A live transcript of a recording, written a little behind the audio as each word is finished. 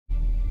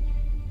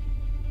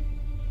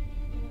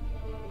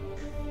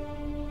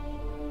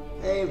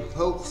Hey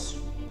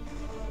folks,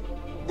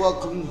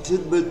 welcome to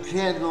the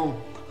channel.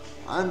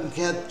 I'm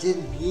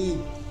Captain Heath.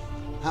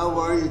 How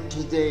are you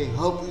today?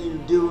 Hope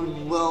you're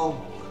doing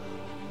well.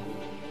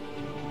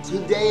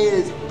 Today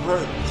is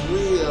part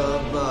 3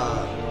 of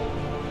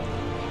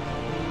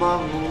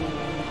Marvel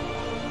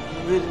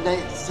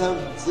Midnight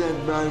Suns,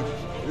 and I'm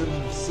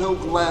so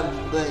glad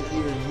that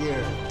you're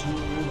here to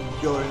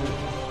enjoy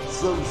it.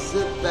 So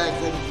sit back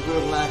and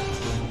relax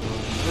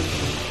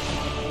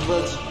and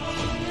let's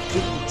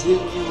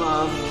continue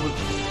on with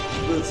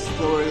the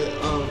story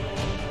of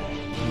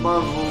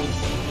Marvel's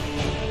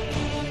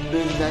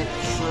Midnight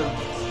Suns,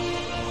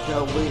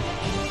 shall we?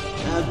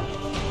 And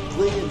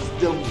please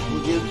don't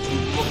forget to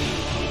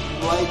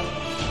like,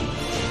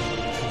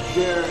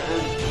 share,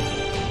 and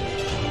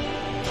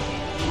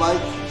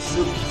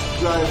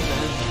subscribe,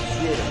 and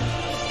share.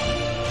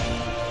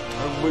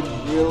 I would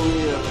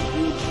really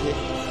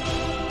appreciate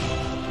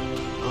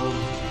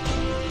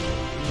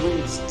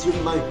links to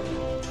my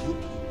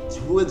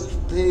Twitch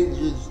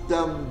pages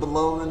down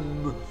below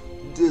in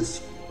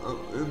this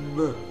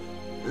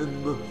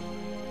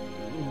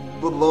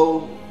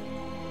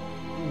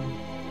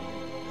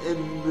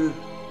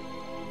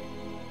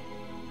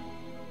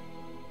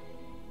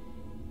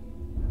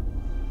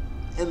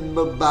in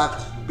the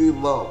box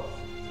below.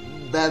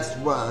 That's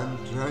what I'm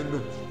trying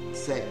to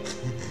say.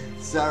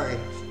 Sorry,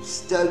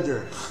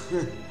 stutter.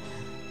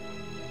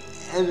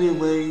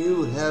 Anyway,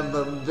 you have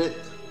a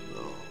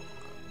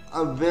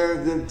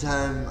very good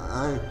time.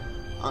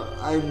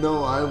 I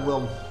know I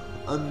will.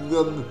 I'm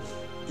gonna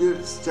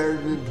get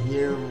started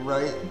here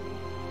right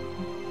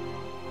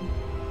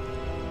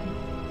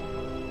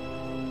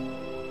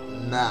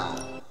now.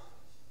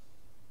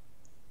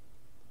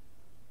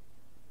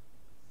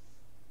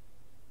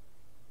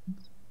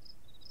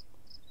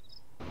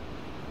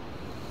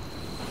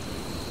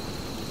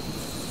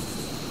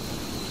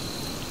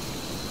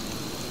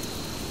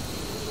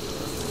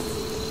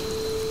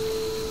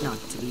 Not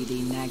to be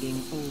the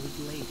nagging old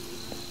lady.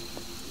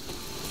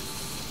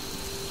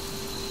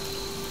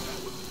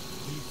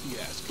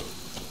 Fiasco.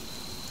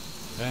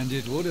 And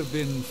it would have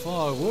been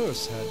far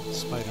worse had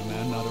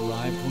Spider-Man not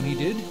arrived when he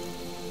did.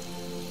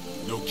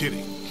 No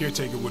kidding.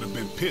 Caretaker would have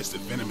been pissed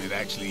if Venom had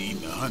actually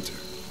eaten a hunter.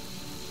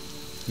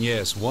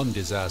 Yes, one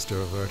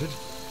disaster averted.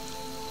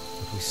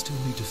 But we still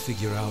need to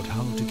figure out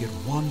how to get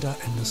Wanda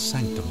and the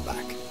Sanctum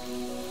back.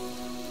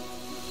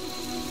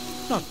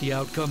 Not the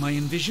outcome I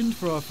envisioned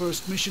for our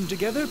first mission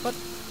together, but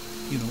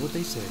you know what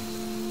they say.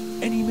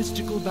 Any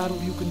mystical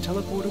battle you can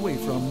teleport away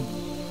from.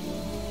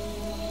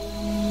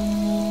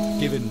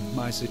 Given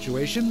my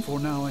situation, for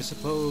now I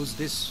suppose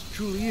this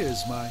truly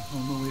is my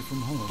home away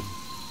from home.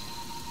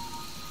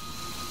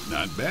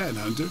 Not bad,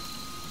 Hunter.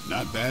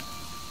 Not bad.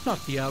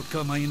 Not the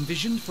outcome I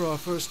envisioned for our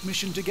first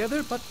mission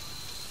together, but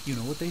you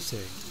know what they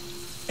say.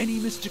 Any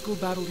mystical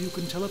battle you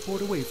can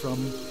teleport away from.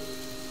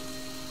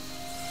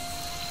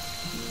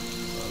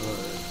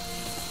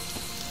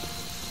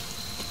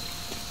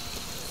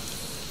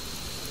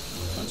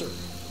 Hunter,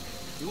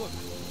 you look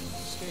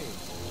scared.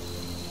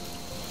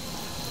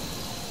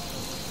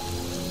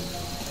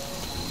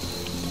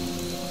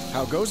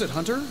 How goes it,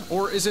 Hunter?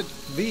 Or is it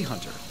the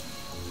Hunter?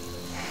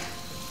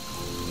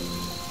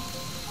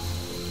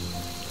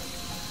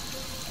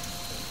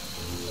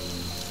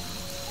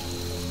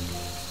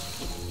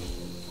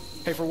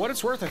 Hey, for what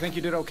it's worth, I think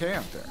you did okay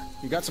out there.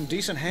 You got some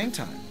decent hang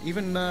time,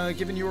 even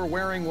given you were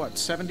wearing, what,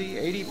 70,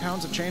 80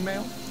 pounds of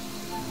chainmail?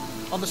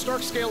 On the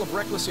Stark scale of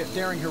reckless yet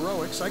daring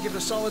heroics, I give it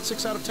a solid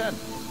 6 out of 10.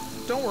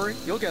 Don't worry,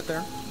 you'll get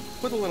there.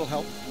 With a little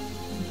help.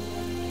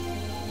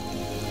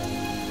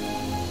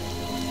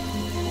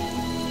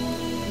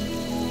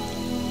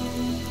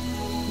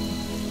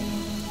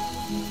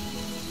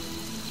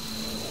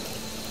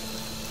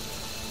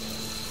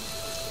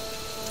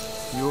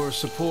 Your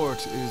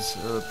support is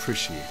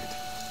appreciated.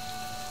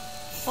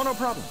 Oh, no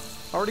problem.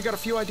 Already got a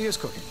few ideas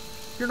cooking.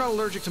 You're not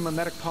allergic to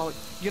mimetic poly...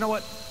 You know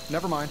what?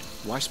 Never mind.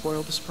 Why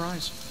spoil the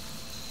surprise?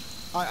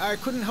 I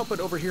couldn't help but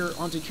overhear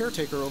Auntie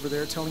Caretaker over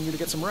there telling you to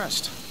get some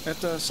rest. It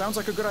sounds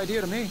like a good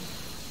idea to me.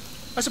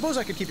 I suppose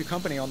I could keep you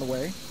company on the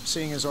way,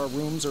 seeing as our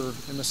rooms are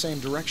in the same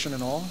direction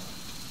and all.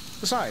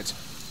 Besides,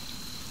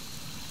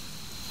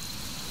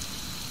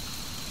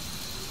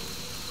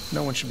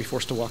 no one should be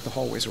forced to walk the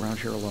hallways around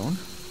here alone.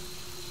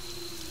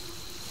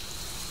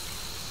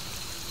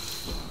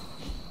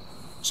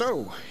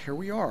 So, here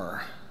we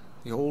are.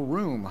 The old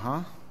room,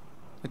 huh?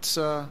 It's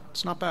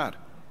not bad.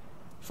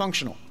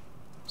 Functional.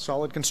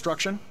 Solid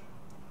construction.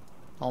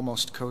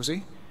 Almost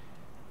cozy.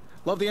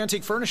 Love the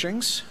antique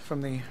furnishings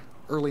from the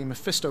early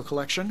Mephisto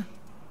collection.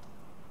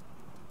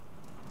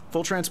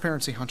 Full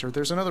transparency, Hunter,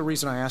 there's another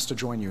reason I asked to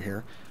join you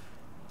here,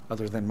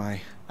 other than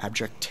my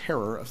abject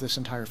terror of this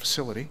entire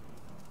facility.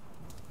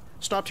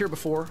 Stopped here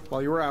before,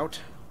 while you were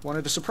out.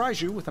 Wanted to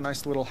surprise you with a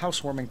nice little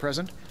housewarming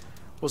present.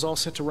 Was all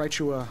set to write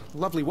you a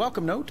lovely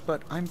welcome note,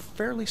 but I'm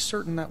fairly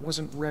certain that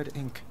wasn't red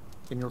ink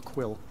in your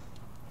quill.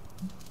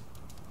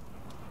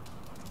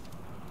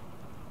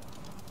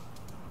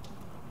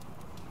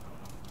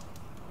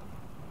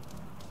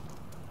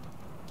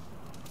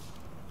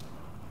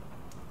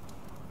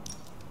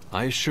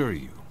 I assure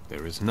you,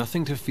 there is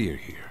nothing to fear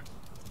here.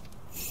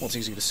 Well, it's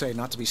easy to say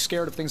not to be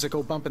scared of things that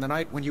go bump in the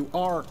night when you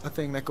are a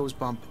thing that goes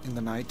bump in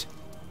the night.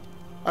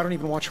 I don't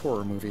even watch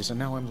horror movies, and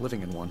now I'm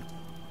living in one.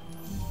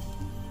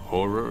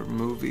 Horror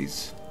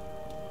movies?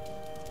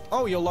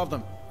 Oh, you'll love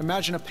them.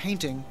 Imagine a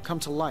painting come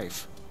to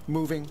life.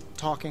 Moving,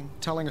 talking,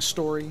 telling a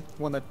story,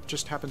 one that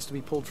just happens to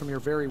be pulled from your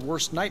very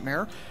worst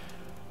nightmare.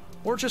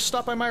 Or just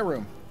stop by my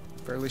room.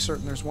 Fairly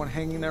certain there's one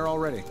hanging there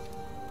already.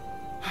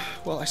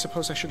 Well, I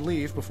suppose I should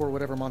leave before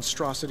whatever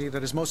monstrosity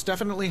that is most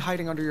definitely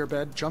hiding under your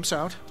bed jumps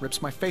out,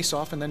 rips my face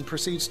off, and then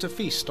proceeds to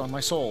feast on my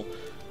soul.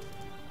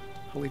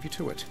 I'll leave you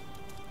to it.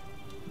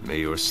 May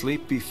your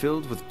sleep be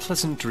filled with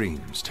pleasant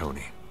dreams,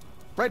 Tony.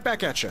 Right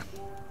back at you.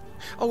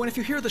 Oh, and if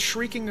you hear the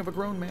shrieking of a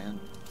grown man,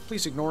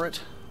 please ignore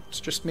it. It's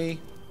just me,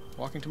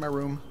 walking to my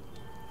room.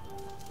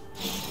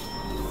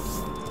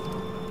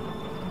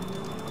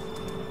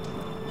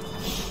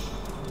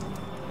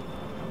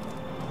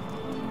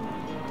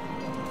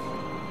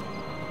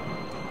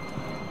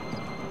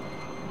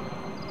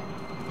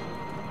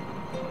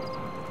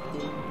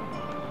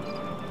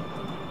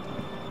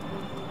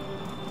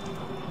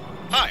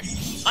 Hi,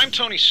 I'm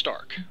Tony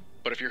Stark,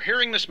 but if you're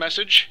hearing this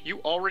message, you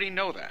already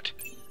know that.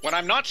 When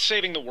I'm not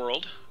saving the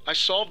world, I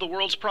solve the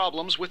world's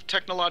problems with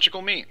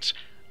technological means,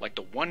 like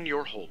the one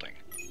you're holding.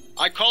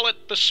 I call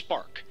it the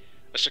Spark,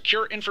 a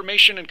secure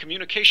information and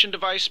communication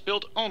device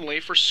built only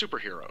for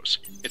superheroes.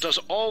 It does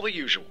all the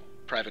usual,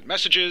 private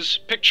messages,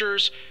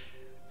 pictures,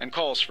 and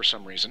calls for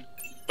some reason.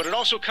 But it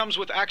also comes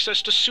with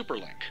access to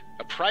Superlink,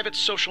 a private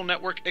social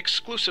network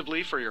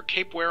exclusively for your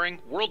cape-wearing,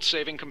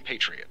 world-saving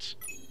compatriots.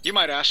 You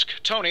might ask,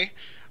 Tony,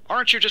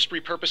 aren't you just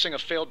repurposing a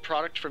failed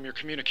product from your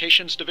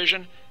communications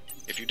division?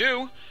 If you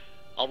do,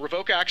 I'll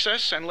revoke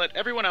access and let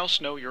everyone else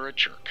know you're a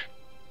jerk.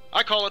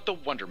 I call it the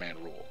Wonder Man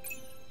rule.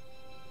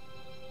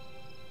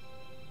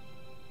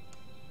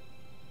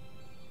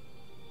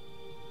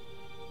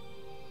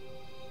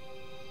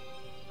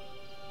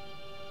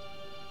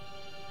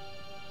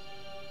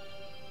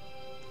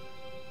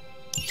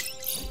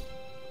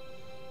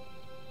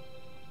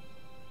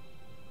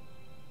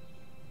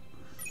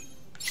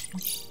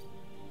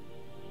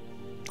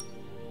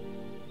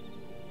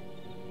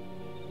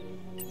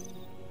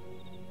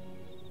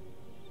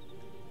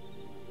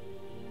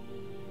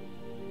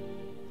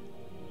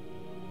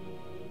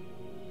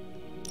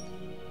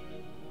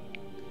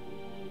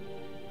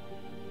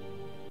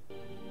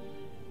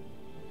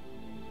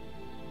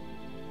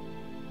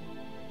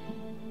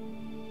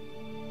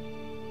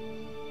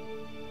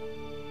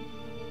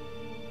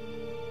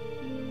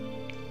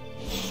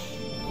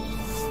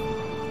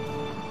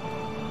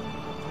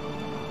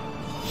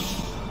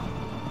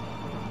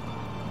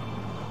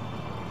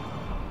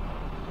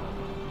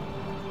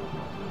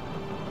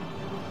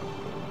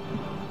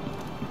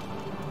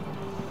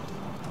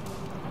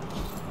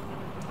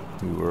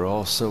 We were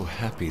all so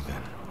happy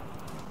then.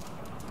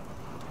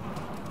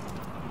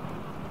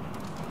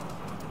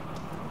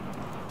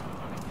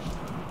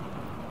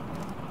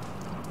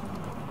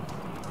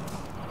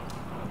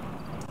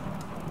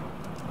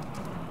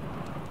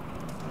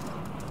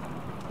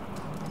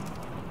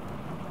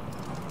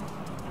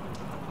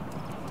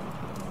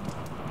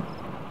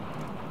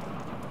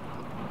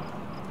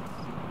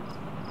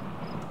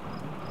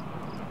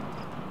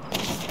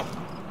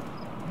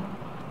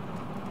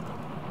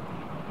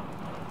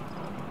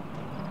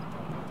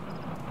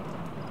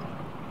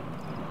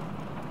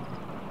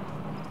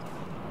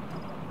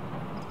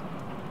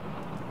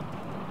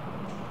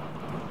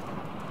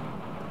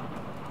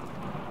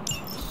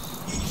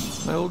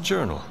 My old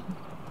journal.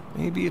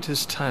 Maybe it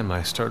is time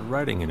I start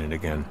writing in it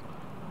again.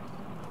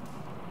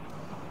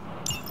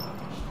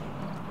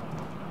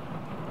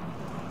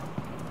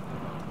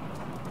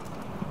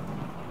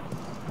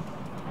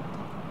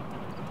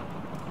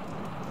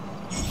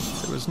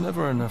 There was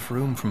never enough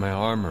room for my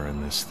armor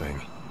in this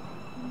thing.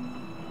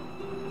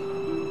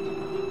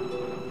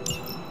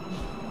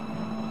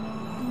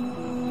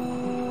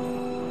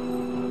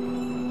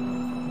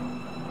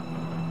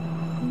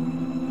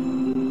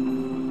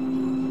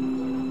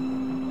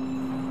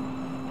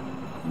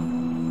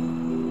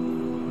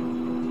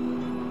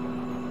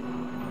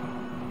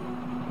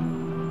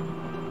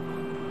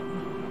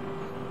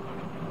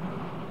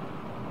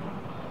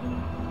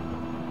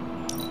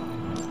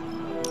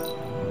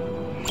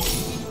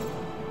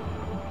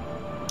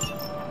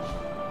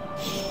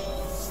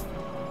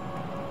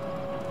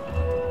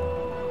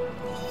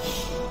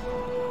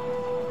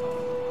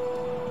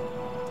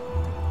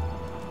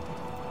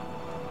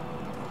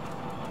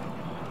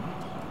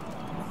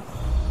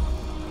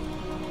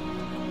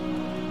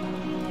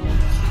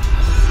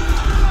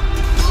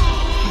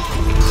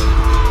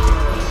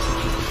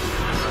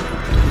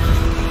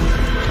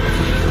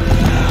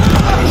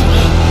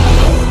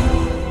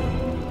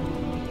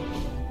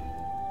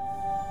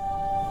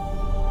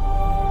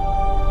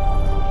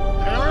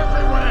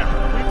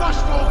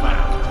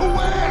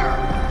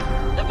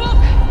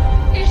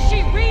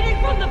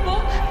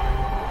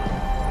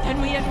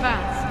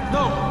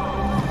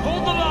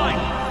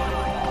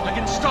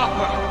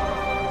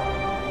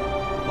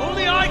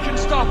 Only I can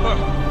stop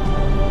her!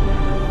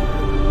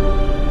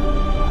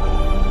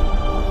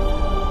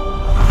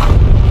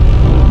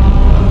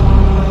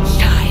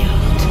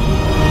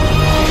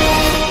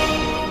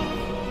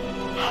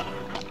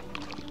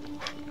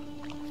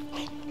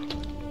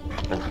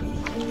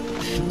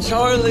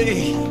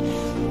 Charlie!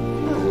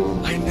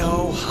 I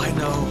know.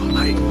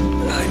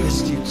 I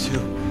missed you too.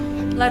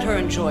 Let her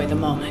enjoy the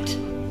moment.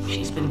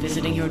 She's been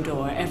visiting your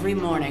door every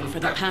morning for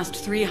the past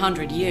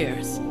 300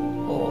 years.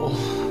 Oh,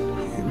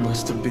 it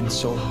must have been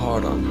so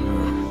hard on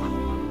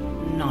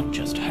her. Not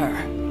just her.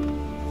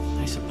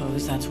 I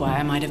suppose that's why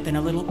I might have been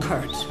a little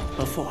curt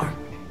before.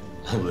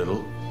 A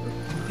little?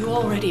 You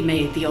already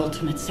made the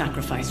ultimate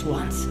sacrifice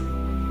once.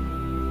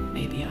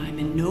 Maybe I'm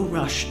in no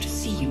rush to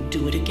see you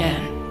do it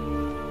again.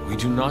 We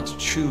do not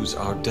choose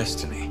our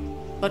destiny.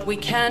 But we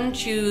can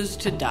choose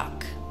to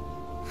duck.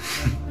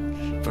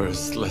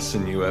 First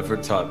lesson you ever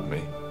taught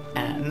me.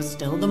 And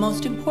still the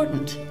most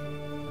important.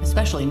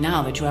 Especially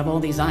now that you have all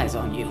these eyes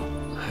on you.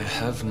 I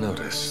have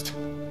noticed.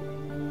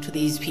 To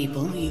these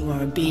people, you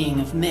are a being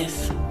of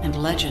myth and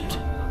legend.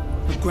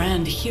 A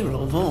grand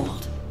hero of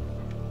old.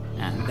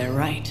 And they're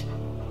right.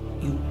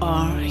 You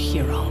are a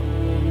hero.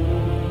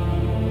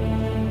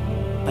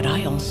 But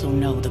I also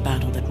know the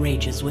battle that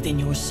rages within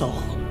your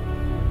soul.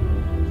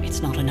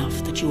 It's not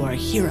enough that you are a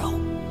hero.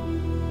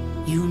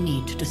 You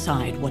need to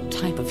decide what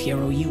type of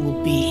hero you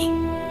will be.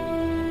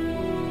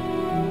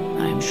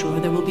 I'm sure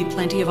there will be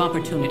plenty of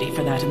opportunity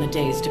for that in the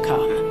days to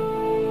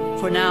come.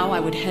 For now, I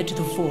would head to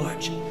the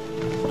Forge.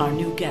 Our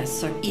new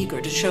guests are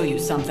eager to show you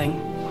something.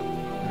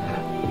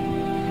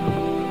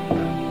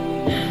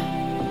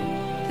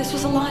 This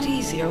was a lot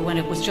easier when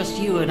it was just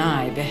you and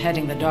I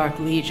beheading the Dark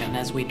Legion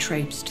as we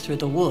traipsed through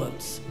the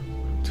woods.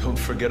 Don't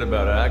forget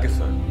about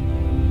Agatha.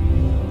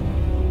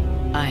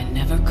 I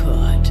never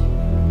could.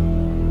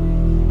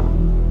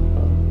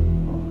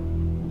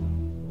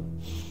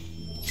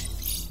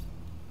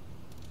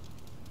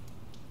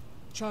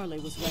 Charlie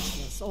was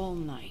restless all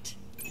night.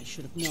 I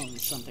should have known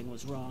something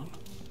was wrong.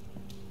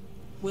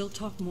 We'll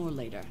talk more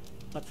later,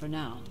 but for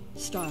now,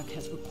 Stark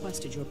has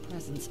requested your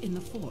presence in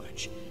the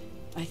Forge.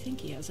 I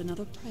think he has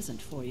another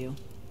present for you.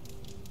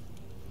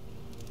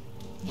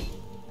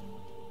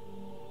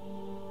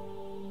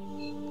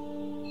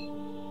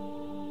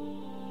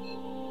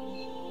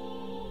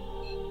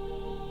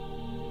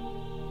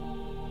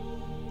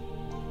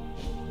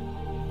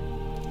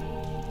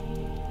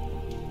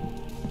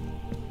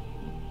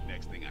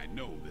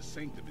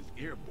 Sanctum is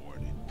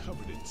airborne and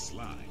covered in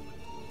slime.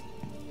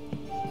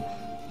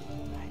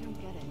 I don't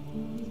get it.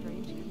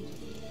 Strange couldn't just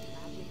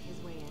magic his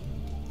way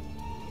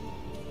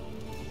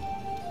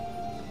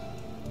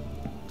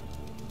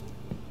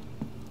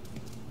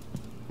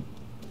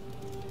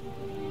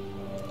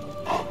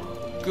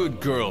in. Good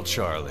girl,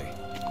 Charlie.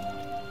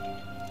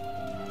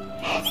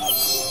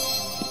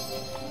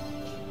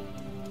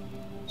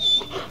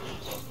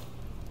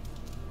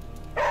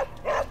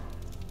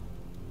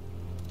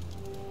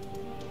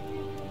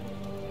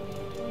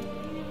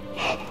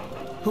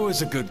 Who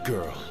is a good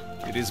girl?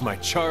 It is my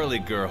Charlie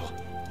girl.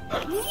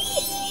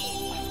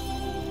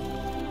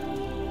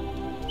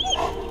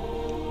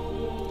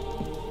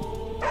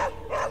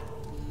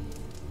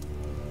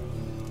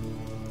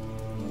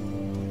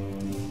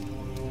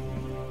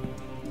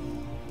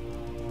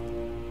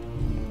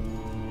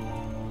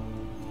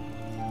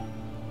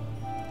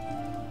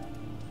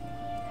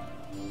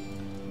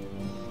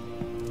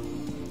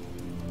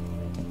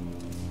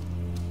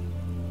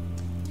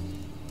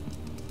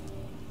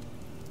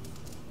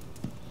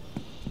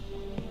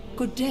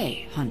 Good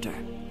day, Hunter.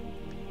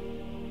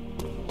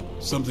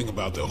 Something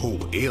about the whole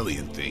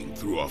alien thing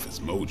threw off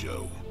his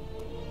mojo.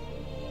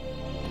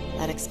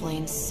 That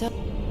explains so...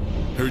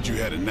 Heard you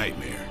had a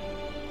nightmare.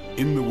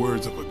 In the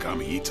words of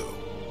Akame Ito,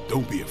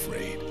 don't be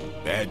afraid.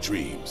 Bad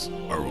dreams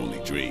are only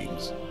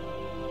dreams.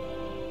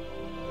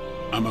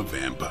 I'm a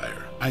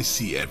vampire. I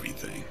see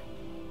everything.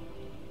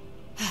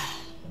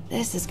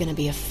 This is gonna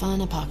be a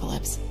fun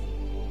apocalypse.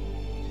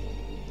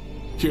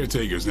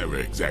 Caretaker's never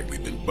exactly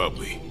been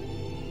bubbly.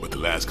 But the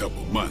last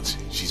couple of months,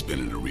 she's been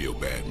in a real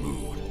bad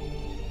mood.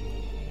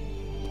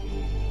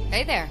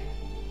 Hey there.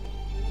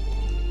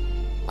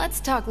 Let's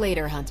talk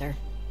later, Hunter.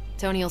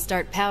 Tony will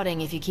start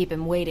pouting if you keep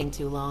him waiting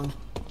too long.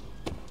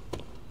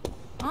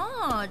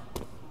 Oh.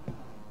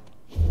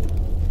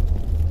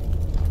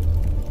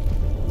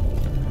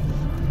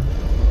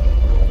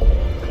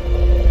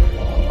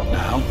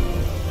 Now?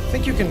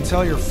 Think you can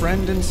tell your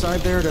friend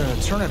inside there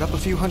to turn it up a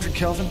few hundred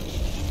Kelvin?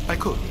 I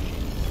could.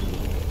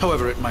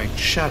 However, it might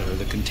shatter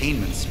the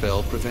containment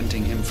spell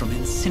preventing him from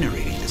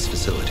incinerating this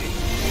facility.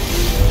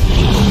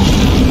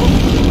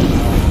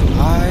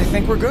 I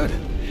think we're good.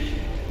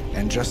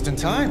 And just in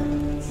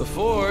time. The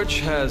Forge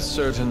has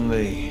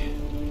certainly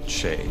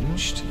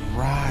changed.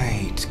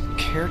 Right.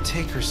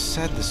 Caretaker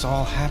said this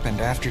all happened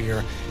after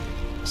your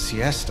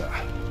siesta.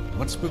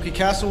 What spooky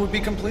castle would be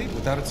complete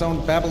without its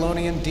own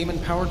Babylonian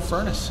demon-powered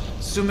furnace?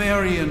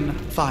 Sumerian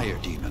fire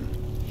demon.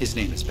 His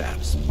name is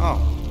Babs. Oh,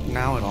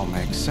 now it all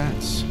makes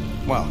sense.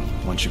 Well,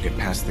 once you get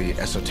past the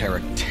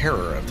esoteric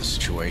terror of the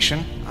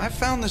situation, I've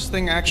found this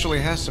thing actually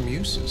has some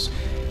uses.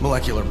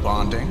 Molecular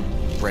bonding,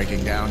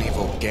 breaking down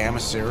evil gamma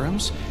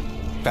serums,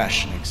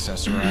 fashion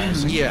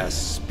accessorizing. Yes,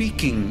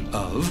 speaking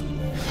of...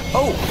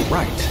 Oh,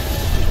 right.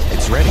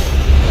 It's ready.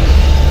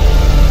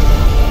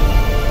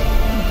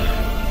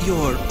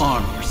 Your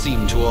armor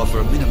seemed to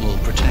offer minimal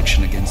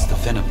protection against the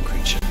venom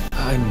creature.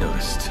 I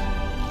noticed.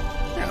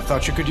 Yeah, I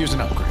thought you could use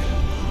an upgrade.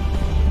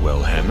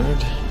 Well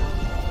hammered,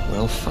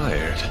 well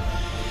fired.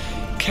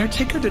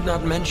 Caretaker did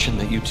not mention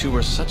that you two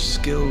are such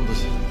skilled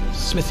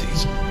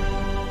smithies.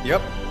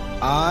 Yep,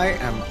 I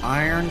am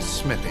Iron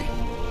Smithy.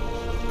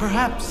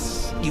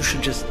 Perhaps you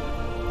should just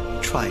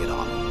try it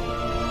on.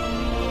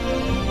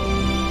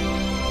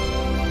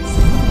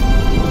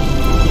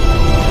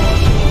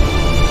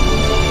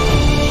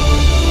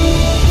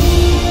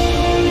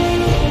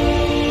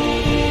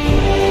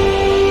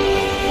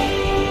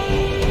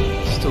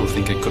 Still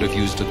think it could have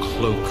used a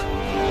cloak.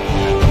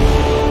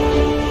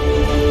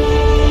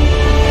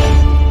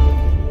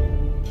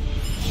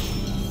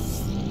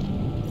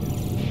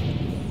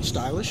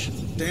 Stylish,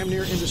 damn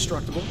near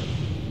indestructible,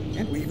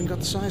 and we even got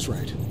the size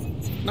right.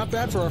 Not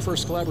bad for our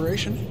first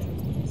collaboration.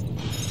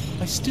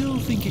 I still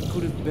think it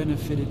could have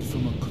benefited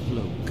from a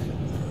cloak.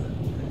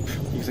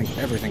 You think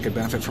everything could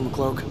benefit from a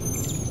cloak?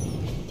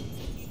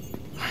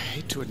 I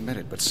hate to admit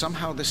it, but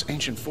somehow this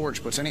ancient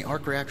forge puts any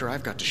arc reactor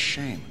I've got to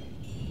shame.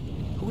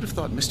 Who would have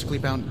thought mystically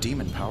bound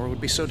demon power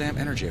would be so damn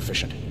energy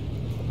efficient?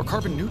 Or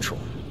carbon neutral?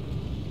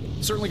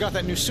 Certainly got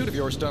that new suit of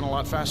yours done a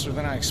lot faster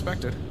than I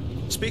expected.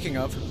 Speaking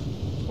of,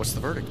 what's the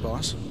verdict,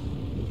 boss?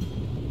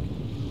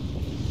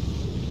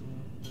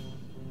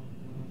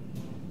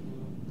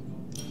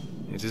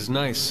 It is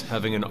nice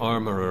having an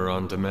armorer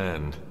on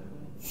demand.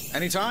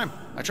 Anytime.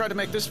 I tried to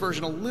make this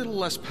version a little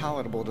less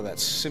palatable to that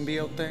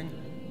symbiote thing.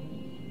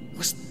 It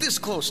was this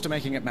close to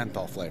making it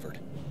menthol flavored.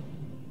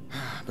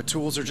 But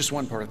tools are just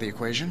one part of the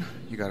equation.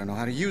 You gotta know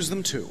how to use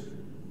them too.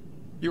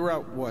 You were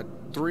out, what,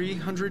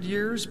 300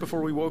 years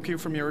before we woke you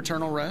from your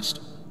eternal rest?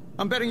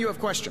 I'm betting you have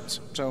questions,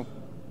 so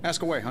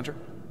ask away, Hunter.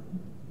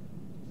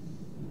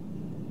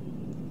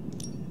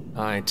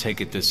 I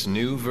take it this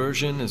new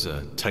version is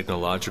a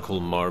technological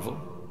marvel?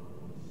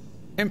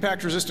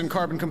 Impact-resistant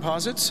carbon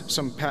composites,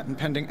 some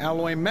patent-pending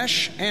alloy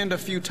mesh, and a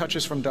few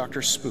touches from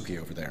Dr. Spooky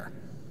over there.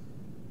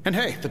 And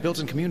hey, the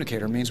built-in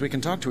communicator means we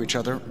can talk to each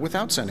other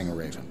without sending a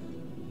raven.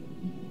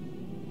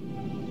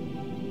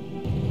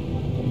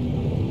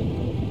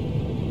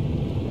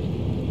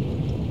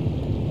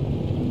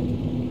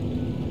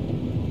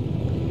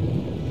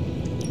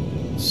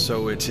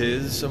 So it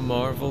is a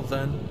marvel,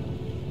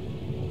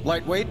 then?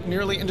 Lightweight,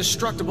 nearly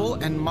indestructible,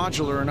 and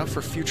modular enough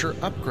for future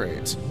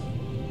upgrades.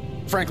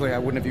 Frankly, I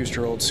wouldn't have used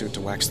your old suit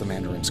to wax the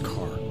Mandarin's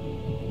car.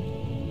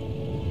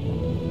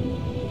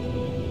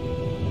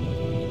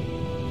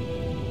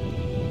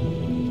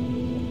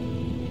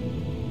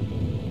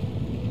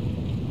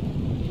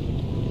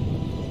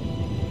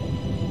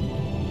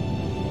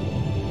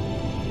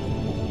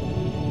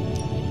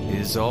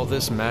 Is all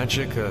this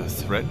magic a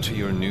threat to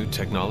your new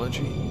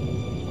technology?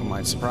 It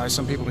might surprise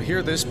some people to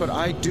hear this, but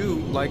I do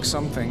like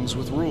some things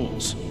with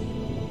rules.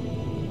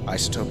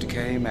 Isotope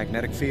decay,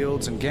 magnetic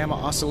fields, and gamma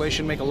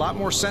oscillation make a lot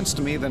more sense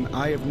to me than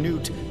Eye of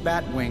Newt,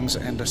 bat wings,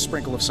 and a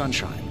sprinkle of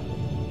sunshine.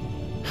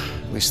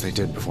 At least they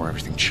did before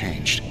everything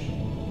changed.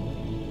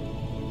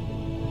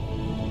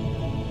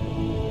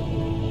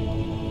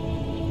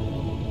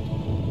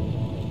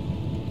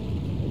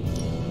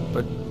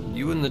 But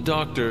you and the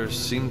doctor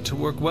seem to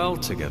work well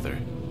together.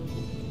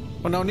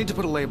 Well, no need to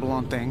put a label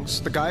on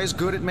things. The guy is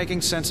good at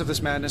making sense of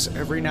this madness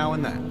every now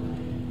and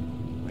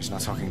then. He's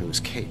not talking to his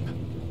cape.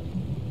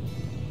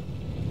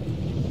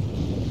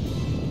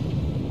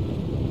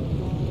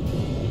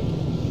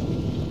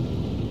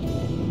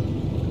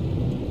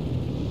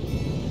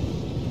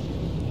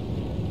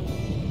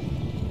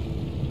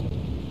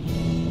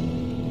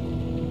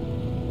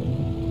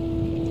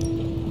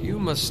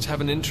 Must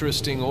have an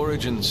interesting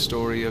origin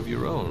story of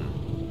your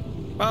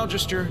own. Well,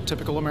 just your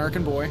typical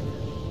American boy.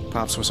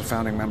 Pops was a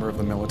founding member of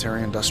the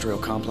military-industrial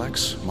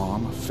complex.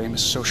 Mom, a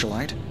famous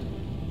socialite.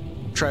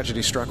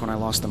 Tragedy struck when I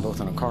lost them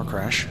both in a car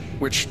crash,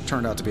 which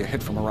turned out to be a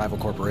hit from a rival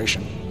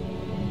corporation.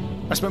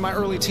 I spent my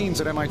early teens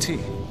at MIT,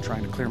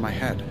 trying to clear my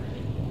head,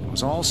 and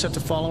was all set to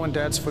follow in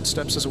Dad's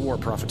footsteps as a war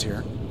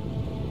profiteer.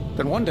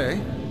 Then one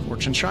day,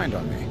 fortune shined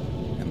on me,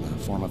 in the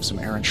form of some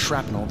errant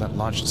shrapnel that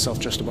lodged itself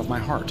just above my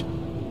heart.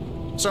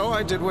 So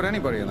I did what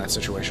anybody in that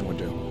situation would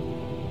do.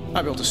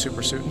 I built a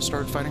supersuit and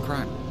started fighting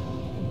crime.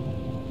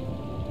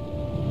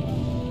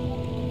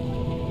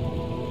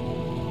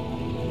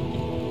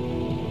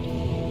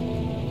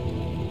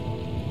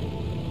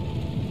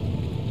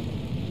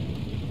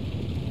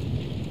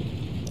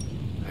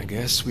 I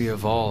guess we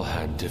have all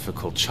had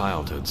difficult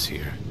childhoods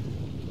here.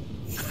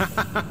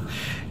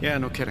 Yeah,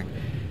 no kidding.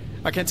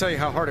 I can't tell you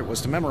how hard it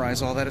was to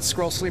memorize all that at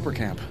Skrull Sleeper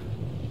Camp.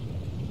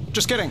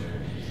 Just kidding.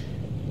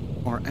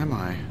 Or am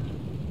I?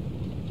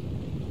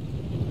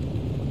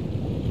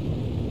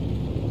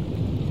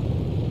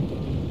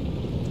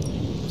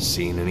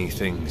 Seen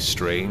anything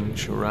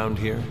strange around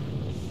here?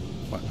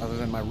 What, other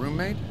than my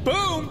roommate?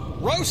 Boom!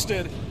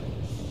 Roasted!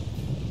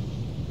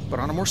 But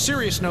on a more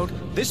serious note,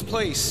 this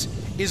place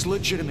is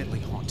legitimately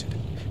haunted.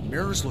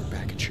 Mirrors look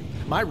back at you.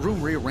 My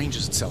room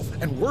rearranges itself.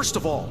 And worst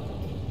of all,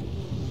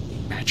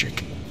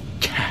 magic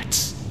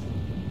cats.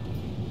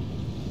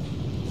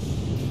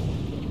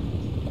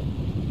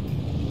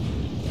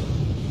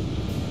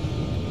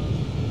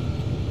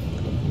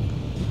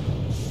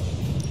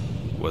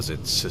 Was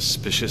it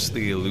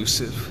suspiciously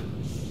elusive,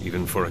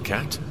 even for a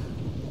cat?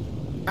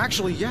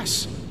 Actually,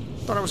 yes.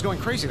 Thought I was going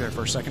crazy there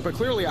for a second, but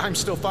clearly I'm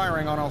still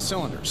firing on all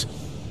cylinders.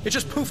 It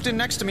just poofed in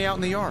next to me out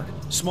in the yard.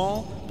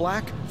 Small,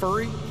 black,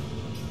 furry.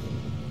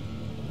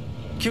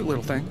 Cute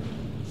little thing.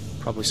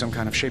 Probably some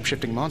kind of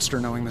shape-shifting monster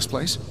knowing this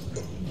place.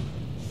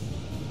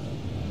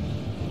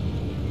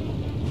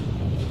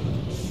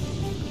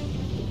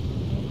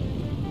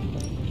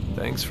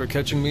 Thanks for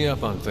catching me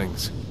up on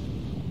things.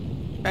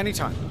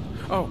 Anytime.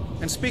 Oh,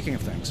 and speaking of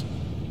things,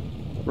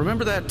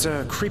 remember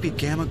that creepy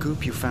gamma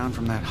goop you found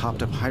from that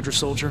hopped-up Hydra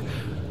soldier?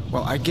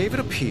 Well, I gave it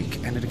a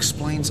peek, and it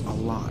explains a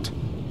lot.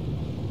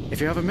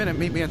 If you have a minute,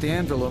 meet me at the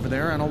anvil over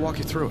there, and I'll walk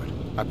you through it.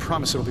 I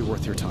promise it'll be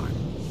worth your time.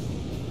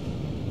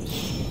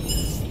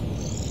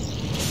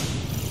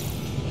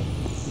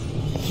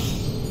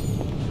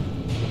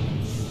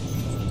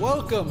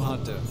 Welcome,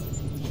 Hunter.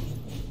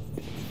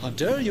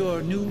 Hunter,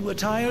 your new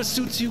attire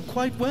suits you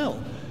quite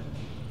well.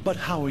 But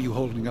how are you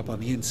holding up on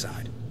the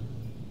inside?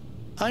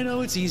 I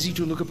know it's easy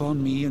to look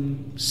upon me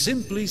and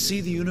simply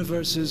see the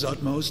universe's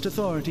utmost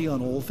authority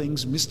on all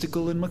things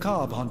mystical and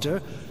macabre,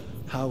 Hunter.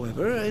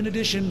 However, in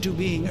addition to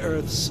being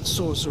Earth's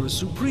Sorcerer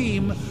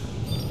Supreme,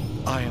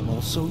 I am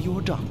also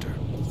your doctor.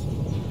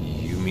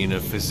 You mean a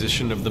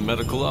physician of the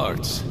medical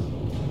arts?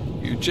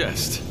 You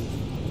jest.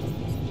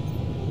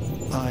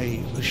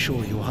 I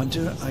assure you,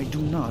 Hunter, I do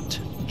not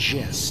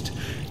jest.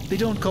 They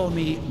don't call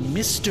me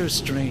Mr.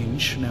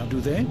 Strange, now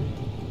do they?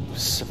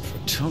 Except for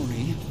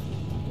Tony.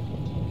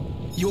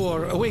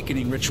 Your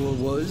awakening ritual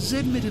was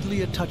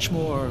admittedly a touch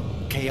more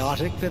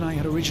chaotic than I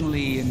had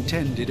originally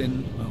intended,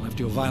 and, well, after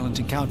your violent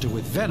encounter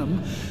with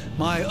Venom,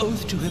 my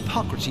oath to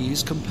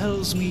Hippocrates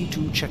compels me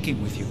to check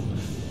in with you.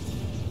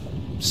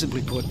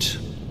 Simply put,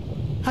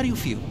 how do you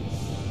feel?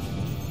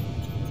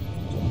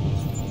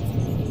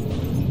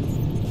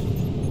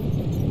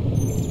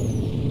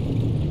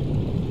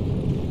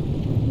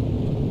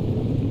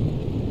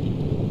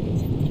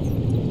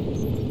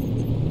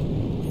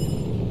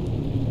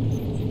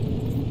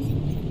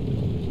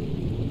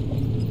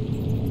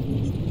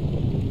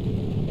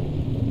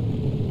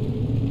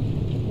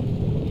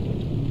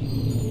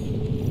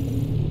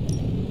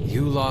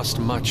 You lost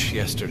much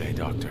yesterday,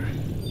 Doctor.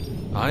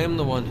 I am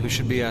the one who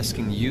should be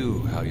asking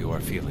you how you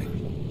are feeling.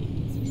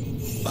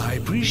 I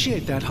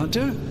appreciate that,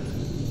 Hunter.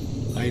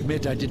 I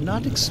admit I did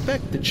not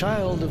expect the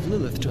child of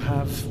Lilith to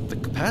have the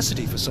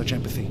capacity for such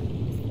empathy.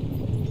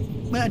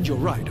 And you're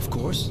right, of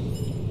course.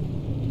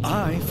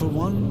 I, for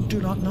one, do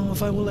not know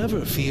if I will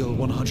ever feel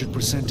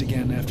 100%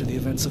 again after the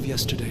events of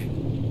yesterday.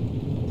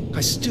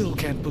 I still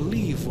can't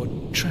believe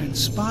what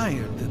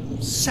transpired,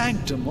 the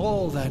sanctum,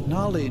 all that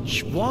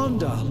knowledge,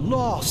 Wanda,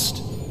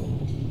 lost,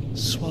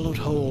 swallowed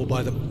whole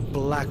by the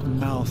black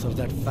mouth of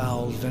that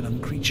foul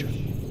Venom creature.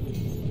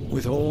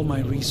 With all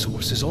my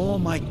resources, all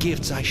my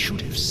gifts, I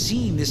should have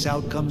seen this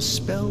outcome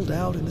spelled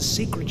out in the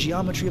sacred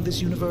geometry of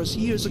this universe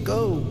years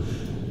ago.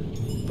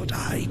 But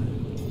I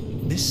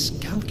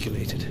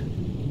miscalculated.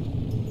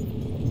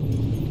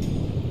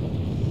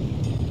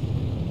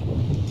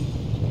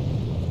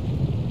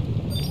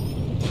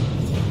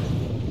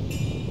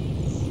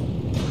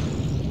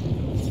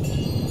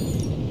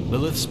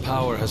 Lilith's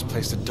power has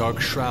placed a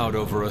dark shroud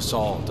over us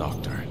all,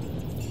 Doctor.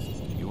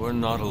 You are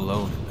not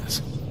alone in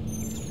this.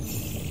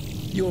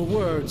 Your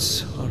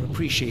words are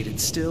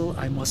appreciated. Still,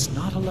 I must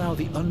not allow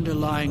the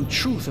underlying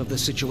truth of the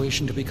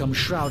situation to become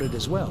shrouded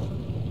as well.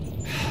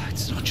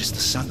 It's not just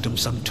the Sanctum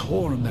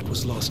Sanctorum that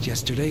was lost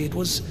yesterday. It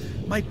was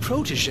my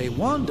protege,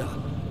 Wanda.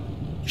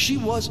 She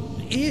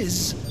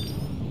is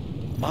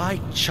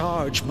my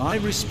charge, my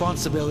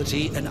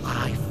responsibility, and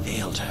I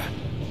failed her.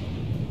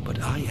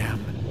 But I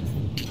am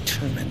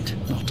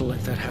determined not to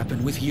let that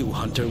happen with you,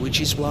 Hunter, which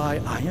is why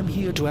I am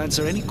here to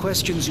answer any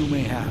questions you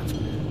may have.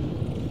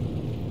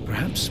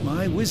 Perhaps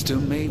my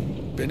wisdom may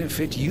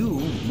benefit you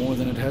more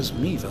than it has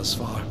me thus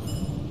far.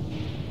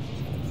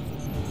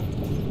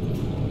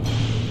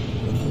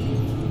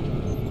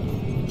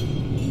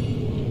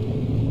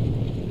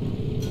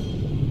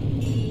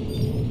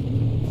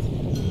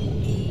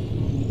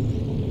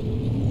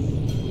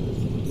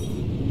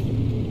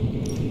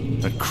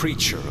 That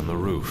creature on the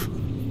roof.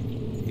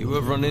 You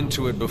have run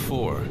into it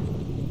before.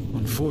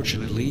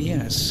 Unfortunately,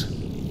 yes.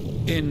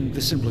 In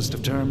the simplest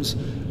of terms,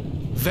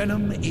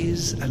 Venom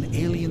is an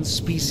alien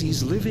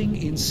species living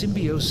in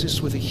symbiosis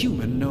with a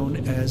human known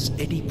as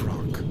Eddie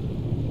Brock.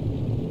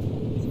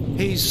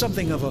 He's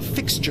something of a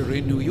fixture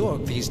in New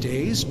York these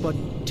days, but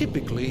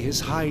typically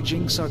his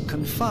hijinks are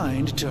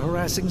confined to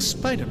harassing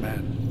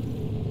Spider-Man.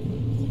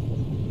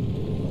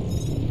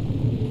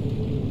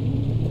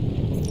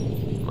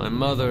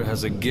 mother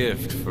has a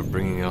gift for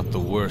bringing out the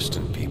worst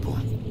in people.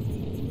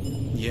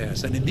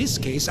 Yes, and in this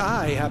case,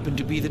 I happen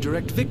to be the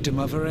direct victim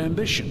of her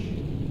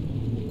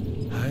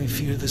ambition. I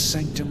fear the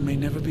Sanctum may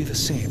never be the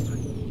same.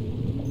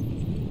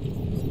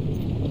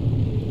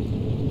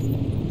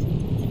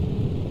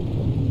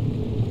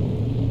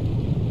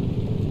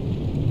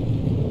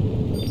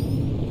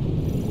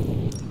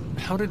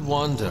 How did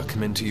Wanda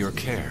come into your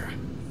care?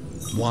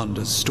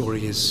 Wanda's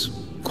story is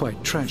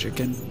quite tragic,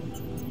 and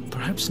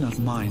perhaps not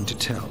mine to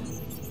tell.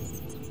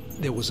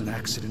 There was an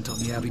accident on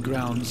the Abbey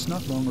grounds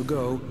not long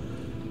ago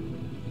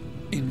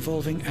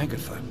involving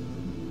Agatha.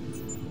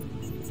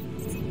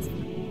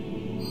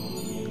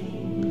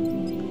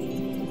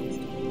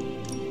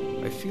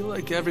 I feel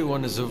like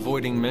everyone is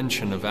avoiding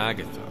mention of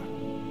Agatha.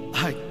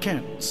 I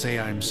can't say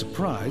I'm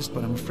surprised,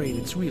 but I'm afraid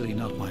it's really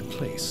not my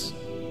place.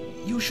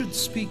 You should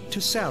speak to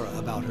Sarah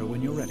about her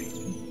when you're ready.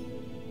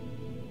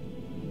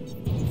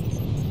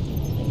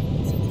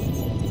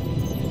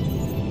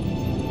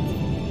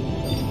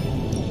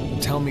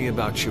 Tell me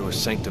about your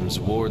Sanctum's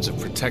wards of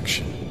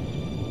protection.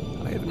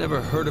 I have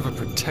never heard of a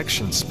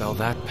protection spell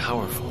that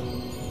powerful.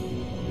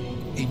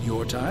 In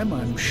your time,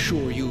 I'm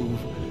sure you've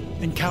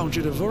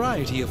encountered a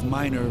variety of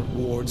minor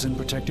wards and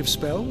protective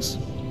spells.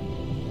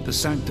 The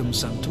Sanctum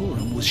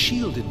Sanctorum was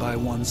shielded by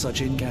one such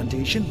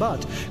incantation,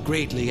 but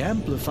greatly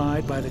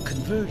amplified by the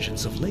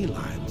convergence of ley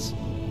lines.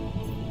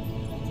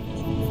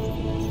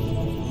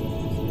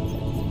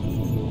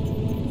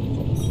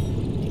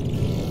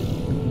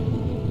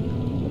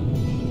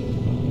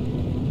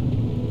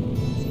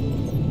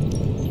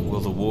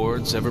 Will the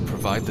wards ever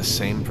provide the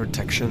same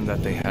protection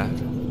that they had?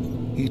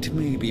 It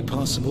may be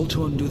possible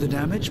to undo the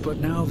damage, but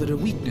now that a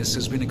weakness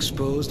has been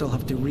exposed, I'll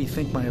have to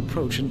rethink my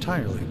approach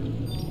entirely.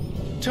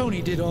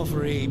 Tony did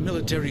offer a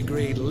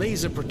military-grade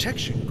laser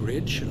protection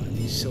grid, should I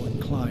be so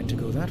inclined to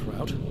go that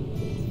route.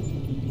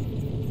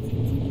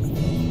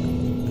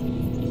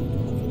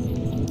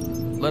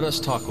 Let us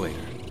talk later.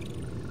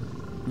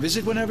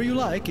 Visit whenever you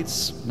like.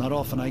 It's not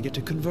often I get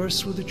to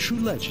converse with a true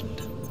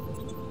legend.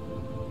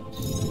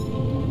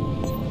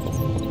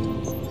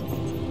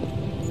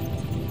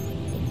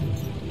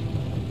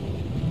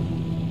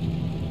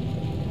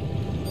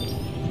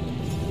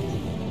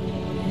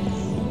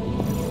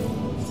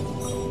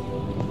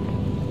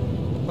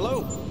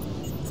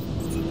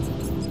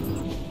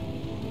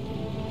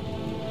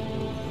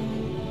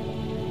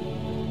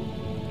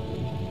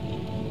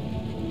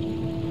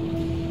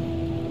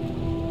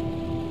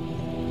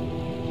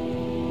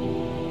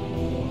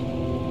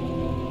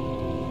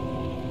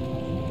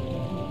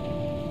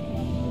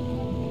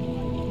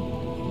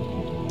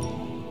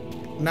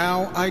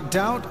 Now, I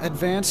doubt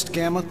advanced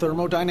gamma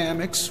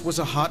thermodynamics was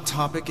a hot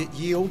topic at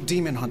ye old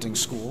demon hunting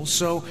school,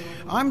 so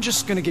I'm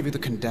just gonna give you the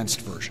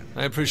condensed version.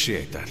 I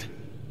appreciate that.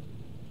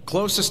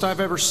 Closest I've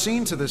ever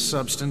seen to this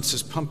substance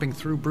is pumping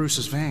through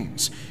Bruce's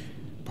veins.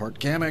 Part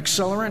gamma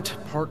accelerant,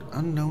 part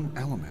unknown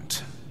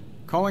element.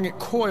 Calling it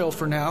Coil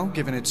for now,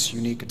 given its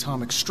unique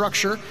atomic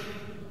structure.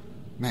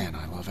 Man,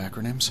 I love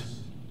acronyms.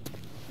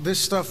 This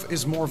stuff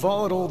is more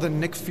volatile than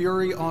Nick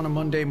Fury on a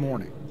Monday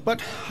morning, but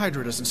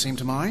Hydra doesn't seem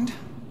to mind.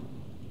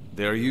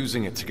 They're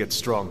using it to get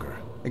stronger.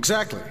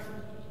 Exactly.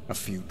 A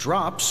few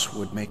drops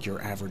would make your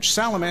average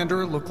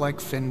salamander look like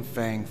Fin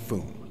Fang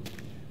Foom.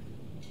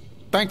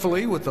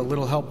 Thankfully, with a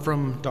little help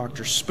from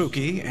Dr.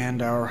 Spooky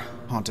and our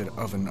haunted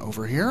oven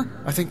over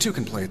here, I think two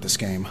can play at this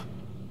game.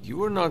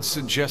 You are not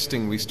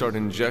suggesting we start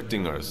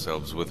injecting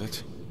ourselves with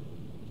it?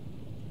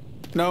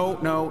 No,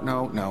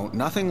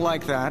 nothing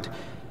like that.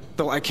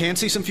 Though I can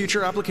see some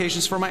future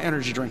applications for my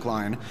energy drink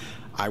line.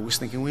 I was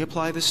thinking we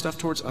apply this stuff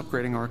towards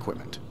upgrading our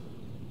equipment.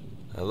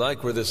 I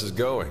like where this is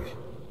going.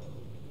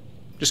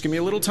 Just give me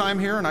a little time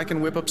here and I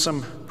can whip up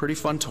some pretty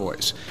fun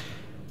toys.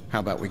 How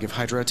about we give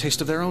Hydra a taste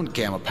of their own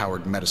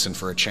gamma-powered medicine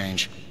for a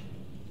change?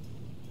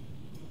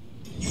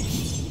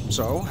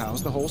 So,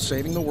 how's the whole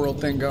saving the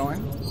world thing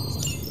going?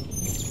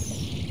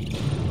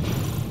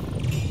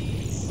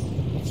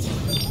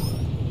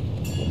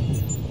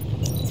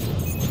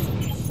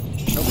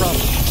 No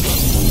problem.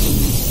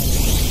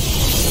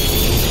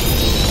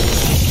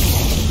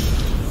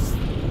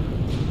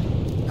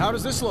 How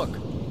does this look?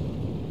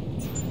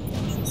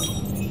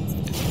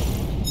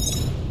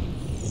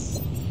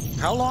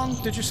 How long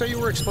did you say you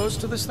were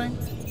exposed to this thing?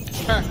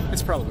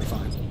 It's probably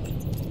fine.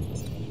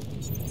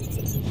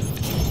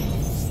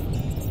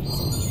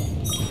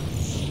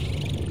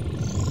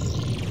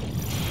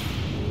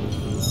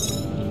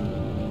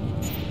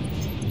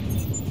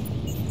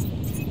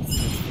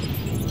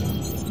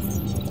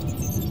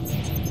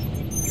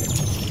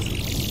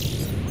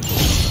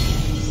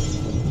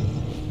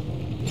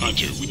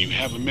 Hunter, when you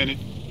have a minute,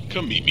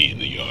 come meet me in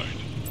the yard.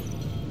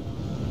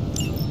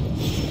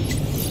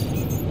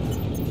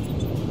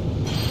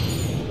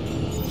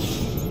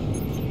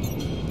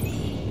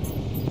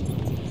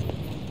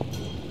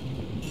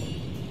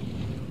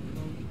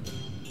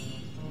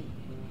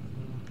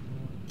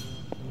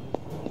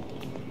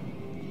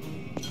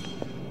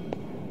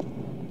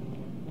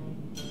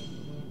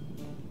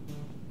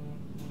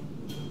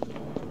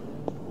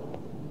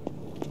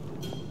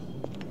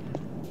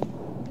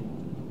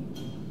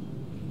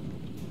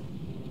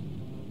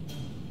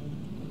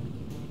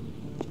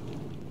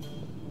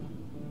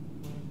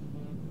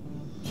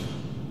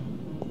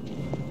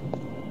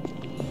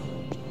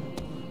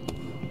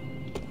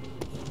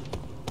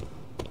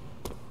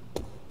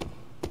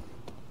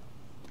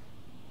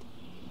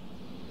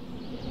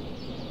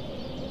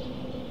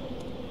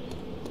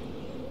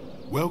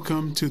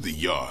 Welcome to the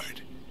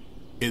yard.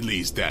 At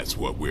least that's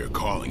what we're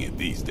calling it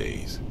these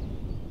days.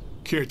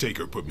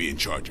 Caretaker put me in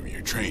charge of your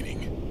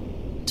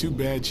training. Too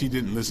bad she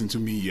didn't listen to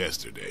me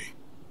yesterday.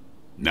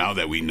 Now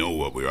that we know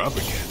what we're up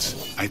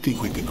against, I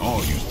think we can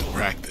all use the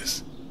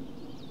practice.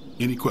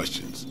 Any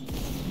questions?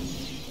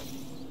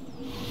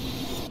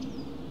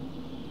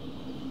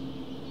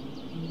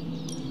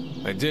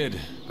 I did,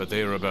 but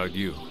they are about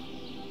you.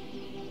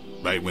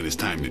 Right when it's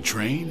time to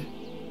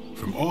train?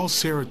 From all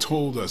Sarah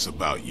told us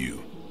about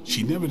you,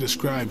 she never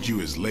described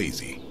you as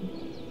lazy.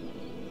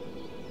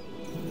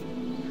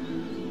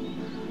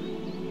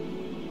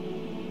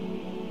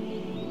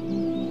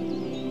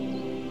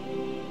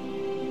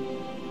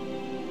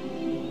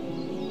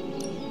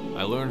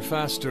 I learn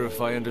faster if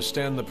I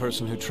understand the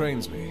person who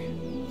trains me.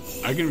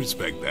 I can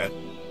respect that.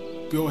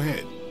 Go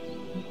ahead.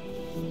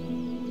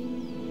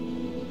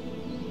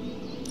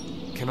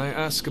 Can I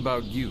ask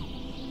about you?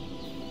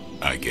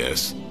 I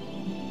guess.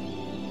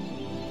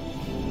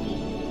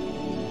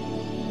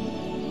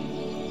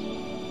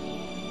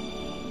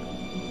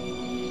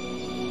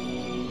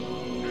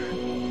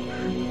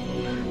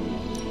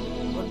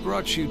 What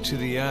brought you to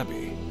the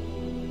Abbey?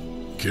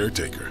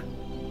 Caretaker.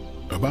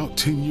 About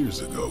 10 years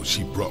ago,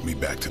 she brought me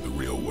back to the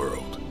real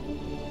world.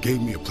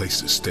 Gave me a place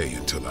to stay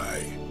until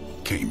I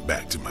came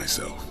back to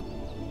myself.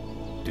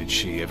 Did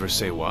she ever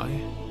say why?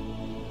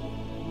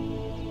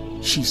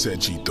 She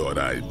said she thought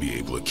I'd be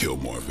able to kill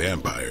more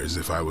vampires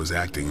if I was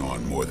acting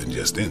on more than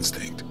just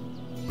instinct.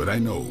 But I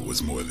know it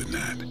was more than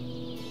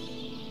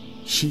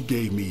that. She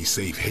gave me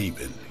safe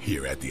haven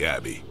here at the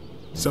Abbey.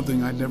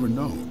 Something I'd never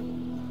known.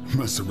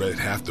 Must have read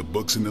half the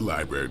books in the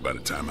library by the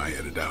time I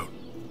headed out.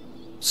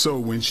 So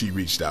when she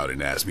reached out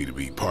and asked me to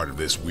be part of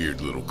this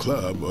weird little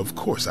club, of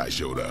course I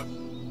showed up.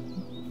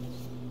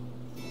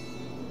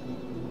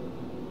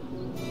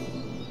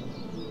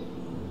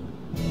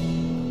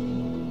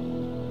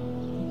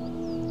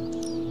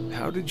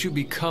 How did you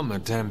become a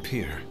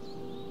Dhampir?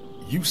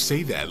 You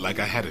say that like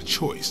I had a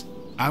choice.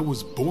 I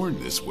was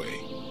born this way.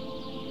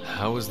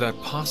 How is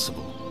that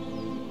possible?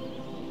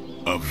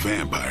 A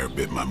vampire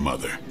bit my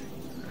mother.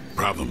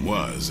 Problem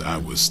was, I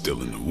was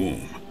still in the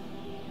womb.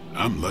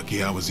 I'm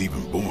lucky I was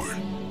even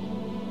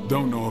born.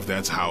 Don't know if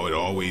that's how it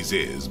always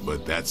is,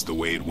 but that's the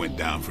way it went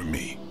down for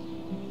me.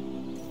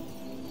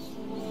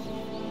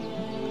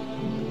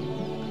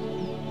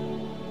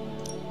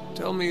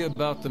 Tell me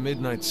about the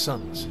Midnight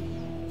Suns.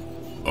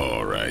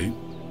 All right.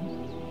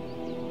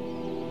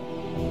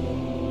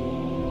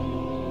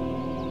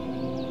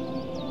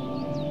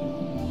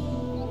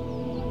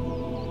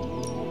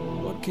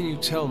 What can you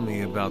tell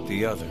me about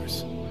the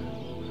others?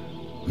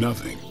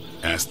 Nothing.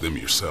 Ask them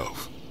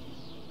yourself.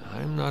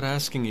 I'm not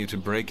asking you to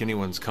break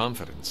anyone's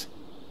confidence.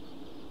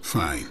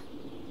 Fine.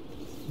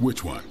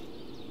 Which one?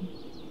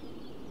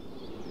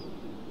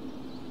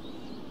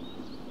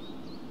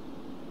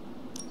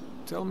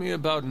 Tell me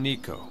about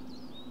Nico.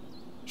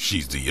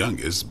 She's the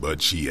youngest,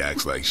 but she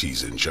acts like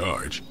she's in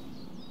charge.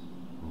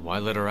 Why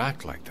let her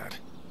act like that?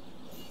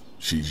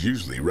 She's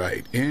usually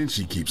right, and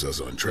she keeps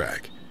us on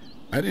track.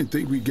 I didn't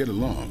think we'd get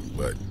along,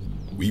 but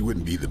we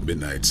wouldn't be the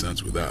Midnight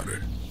Suns without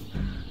her.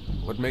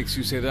 What makes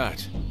you say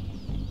that?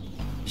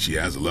 She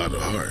has a lot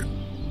of heart,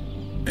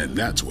 and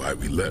that's why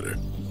we let her.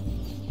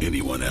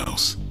 Anyone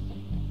else?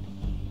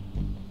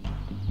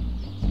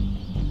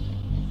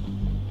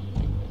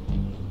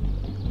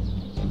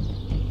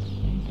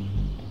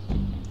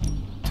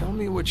 Tell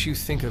me what you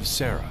think of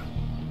Sarah.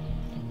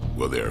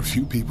 Well, there are a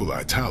few people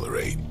I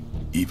tolerate,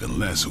 even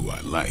less who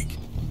I like.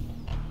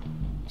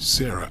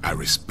 Sarah, I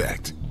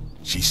respect.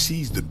 She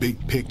sees the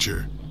big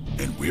picture,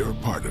 and we're a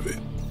part of it.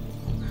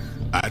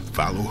 I'd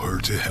follow her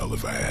to hell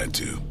if I had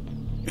to.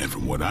 And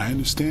from what I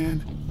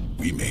understand,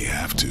 we may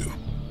have to.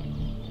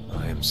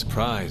 I am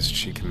surprised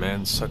she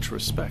commands such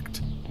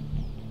respect.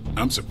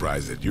 I'm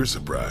surprised that you're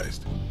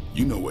surprised.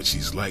 You know what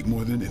she's like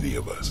more than any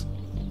of us.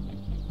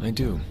 I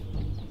do.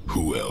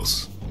 Who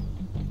else?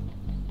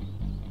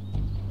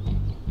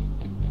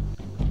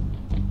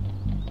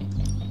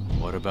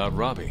 What about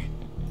Robbie?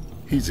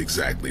 He's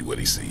exactly what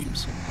he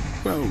seems.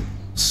 Well,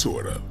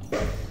 sort of.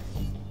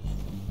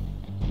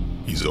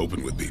 He's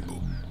open with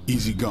people,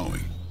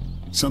 easygoing.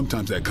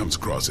 Sometimes that comes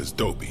across as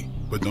dopey,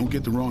 but don't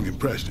get the wrong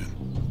impression.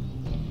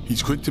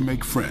 He's quick to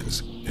make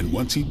friends, and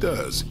once he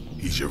does,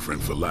 he's your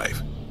friend for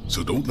life.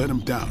 So don't let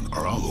him down,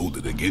 or I'll hold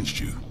it against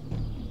you.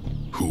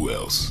 Who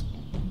else?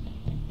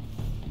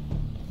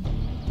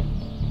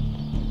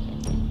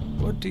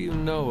 What do you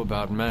know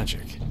about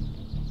magic?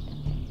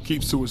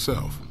 Keeps to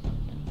herself.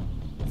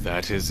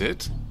 That is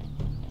it?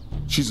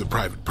 She's a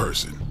private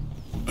person.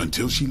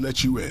 Until she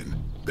lets you in,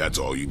 that's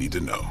all you need to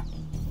know.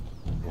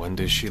 When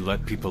does she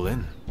let people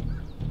in?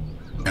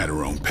 At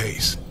her own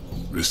pace.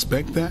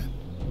 Respect that,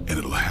 and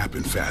it'll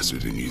happen faster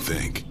than you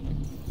think.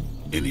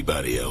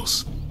 Anybody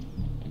else?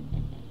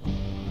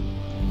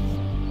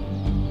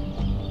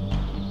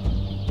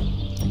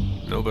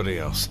 Nobody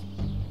else.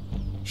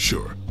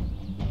 Sure.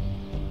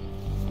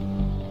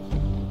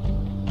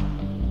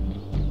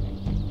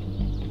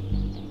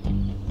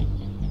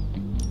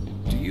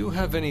 Do you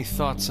have any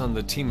thoughts on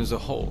the team as a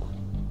whole?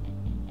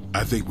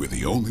 I think we're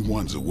the only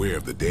ones aware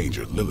of the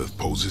danger Lilith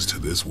poses to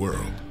this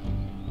world.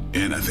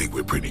 And I think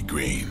we're pretty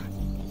green.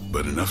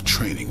 But enough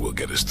training will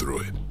get us through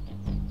it.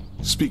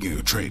 Speaking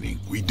of training,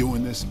 we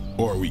doing this,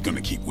 or are we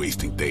gonna keep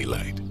wasting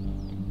daylight?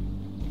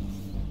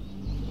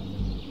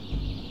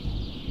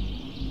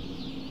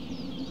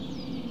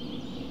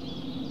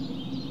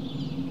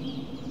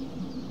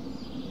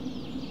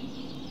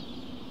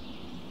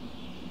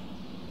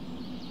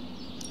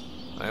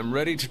 I am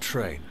ready to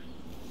train.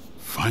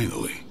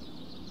 Finally.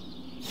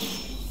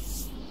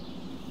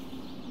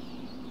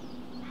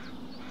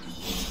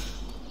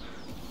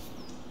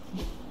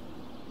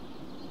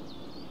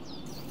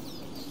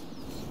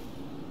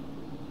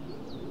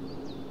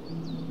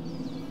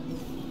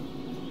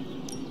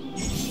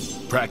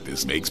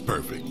 Practice makes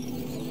perfect.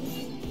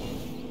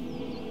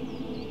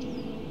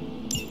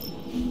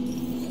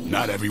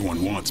 Not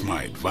everyone wants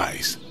my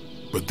advice,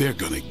 but they're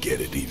gonna get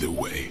it either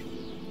way.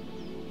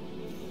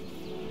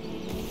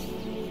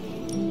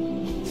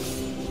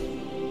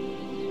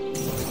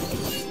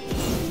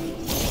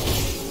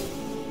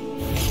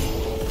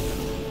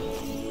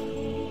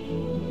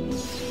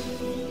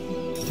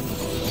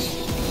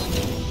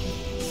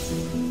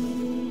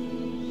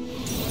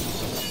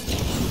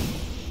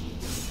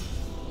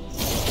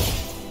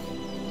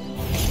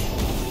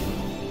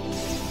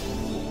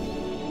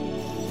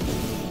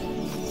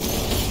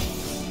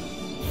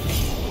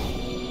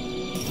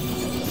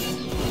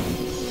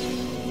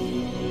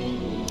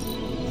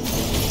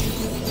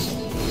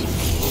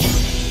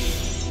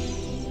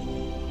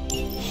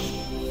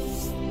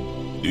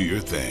 Do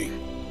your thing.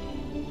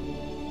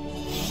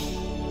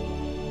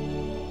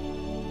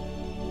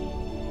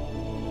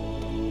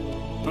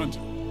 Hunter.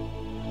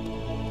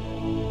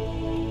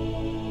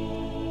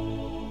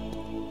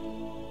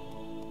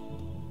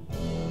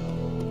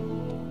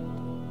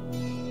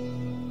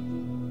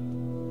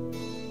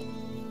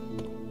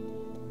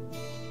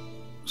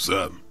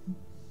 Sup?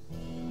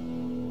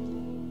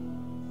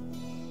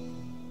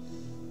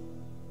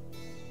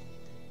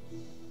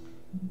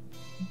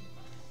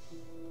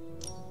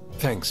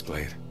 Thanks,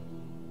 Blade.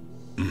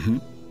 Mm-hmm.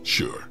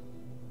 Sure.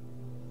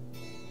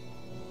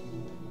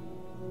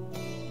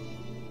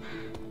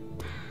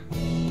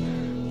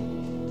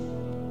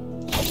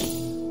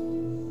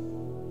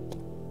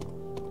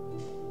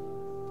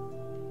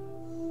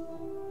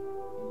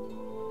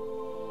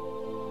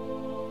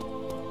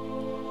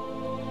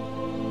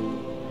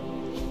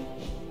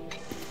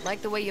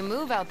 Like the way you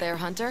move out there,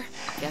 Hunter.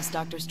 Guess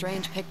Dr.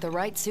 Strange picked the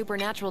right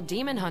supernatural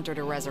demon hunter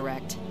to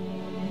resurrect.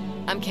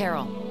 I'm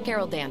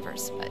Carol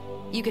Danvers, but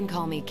you can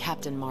call me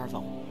Captain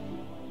Marvel.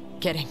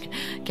 Kidding,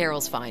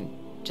 Carol's fine.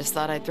 Just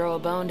thought I'd throw a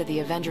bone to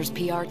the Avengers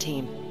PR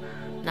team.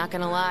 Not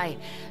gonna lie,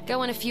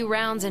 going a few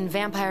rounds in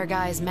Vampire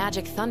Guy's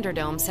Magic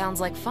Thunderdome sounds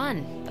like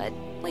fun, but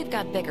we've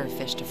got bigger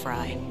fish to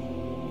fry.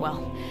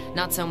 Well,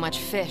 not so much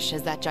fish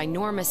as that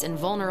ginormous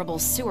invulnerable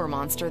sewer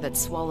monster that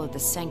swallowed the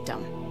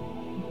Sanctum.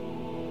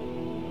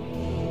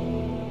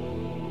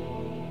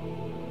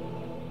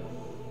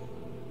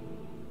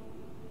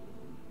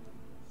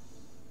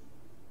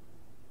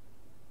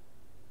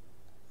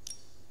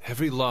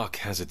 Every lock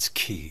has its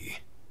key.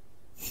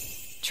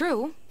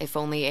 True, if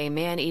only a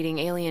man-eating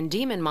alien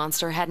demon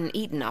monster hadn't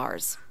eaten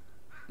ours.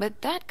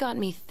 But that got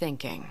me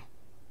thinking.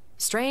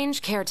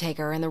 Strange,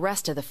 Caretaker, and the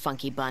rest of the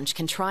funky bunch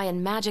can try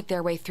and magic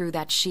their way through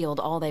that shield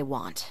all they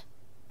want.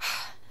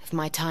 If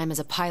my time as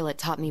a pilot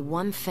taught me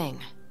one thing,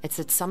 it's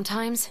that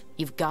sometimes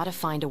you've got to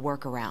find a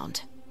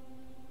workaround.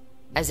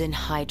 As in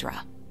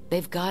Hydra,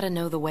 they've got to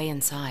know the way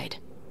inside.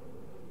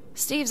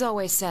 Steve's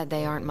always said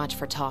they aren't much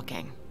for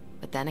talking.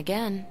 But then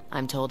again,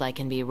 I'm told I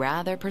can be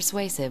rather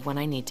persuasive when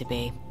I need to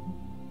be.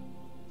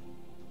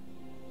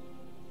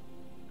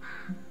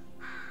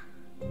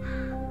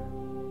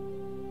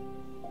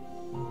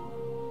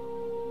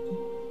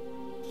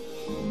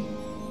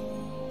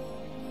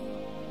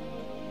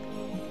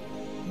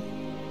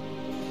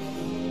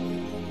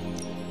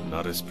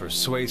 Not as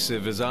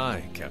persuasive as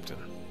I, Captain.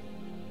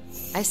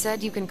 I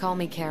said you can call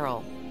me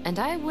Carol, and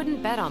I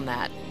wouldn't bet on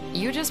that.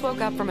 You just woke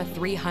up from a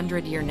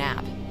 300-year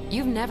nap.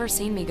 You've never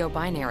seen me go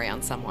binary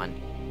on someone.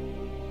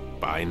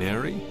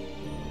 Binary?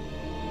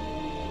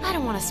 I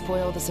don't want to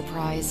spoil the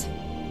surprise.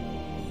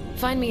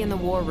 Find me in the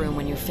war room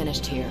when you're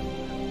finished here.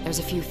 There's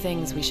a few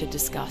things we should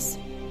discuss.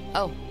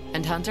 Oh,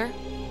 and Hunter?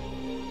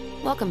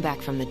 Welcome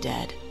back from the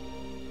dead.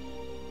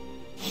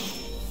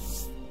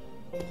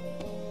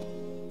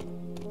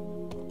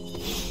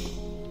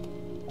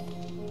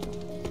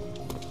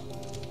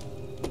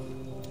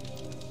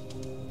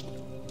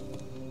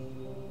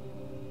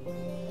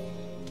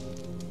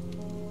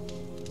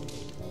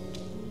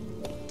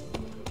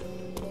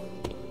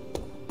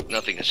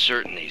 Nothing is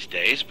certain these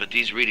days, but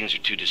these readings are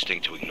too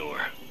distinct to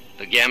ignore.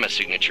 The gamma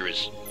signature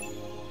is...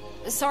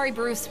 Sorry,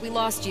 Bruce, we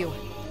lost you.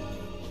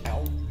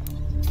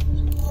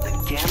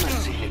 The gamma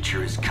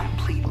signature is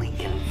completely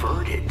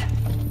inverted.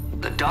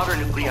 The daughter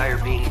nuclei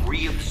are being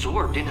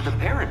reabsorbed into the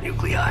parent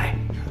nuclei,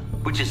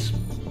 which is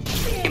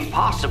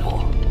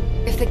impossible.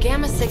 If the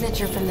gamma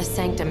signature from the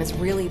Sanctum is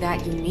really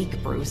that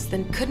unique, Bruce,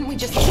 then couldn't we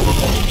just...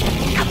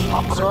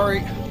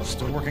 Sorry,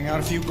 still working out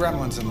a few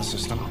gremlins in the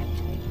system.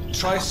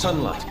 Try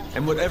sunlight,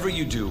 and whatever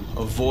you do,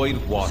 avoid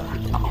water.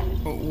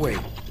 Oh, wait,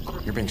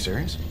 you're being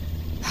serious?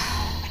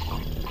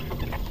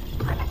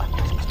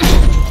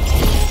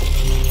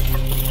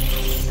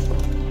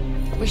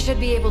 We should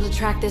be able to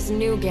track this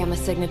new gamma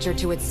signature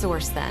to its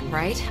source then,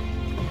 right?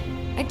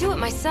 I'd do it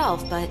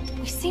myself, but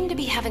we seem to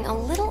be having a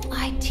little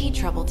IT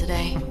trouble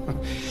today.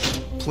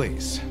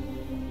 Please.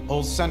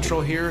 Old Central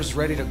here is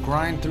ready to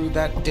grind through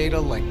that data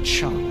like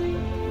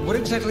chum. What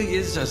exactly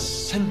is a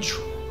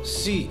Central?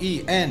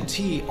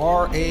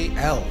 CENTRAL.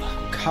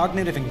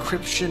 Cognitive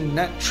Encryption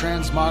Net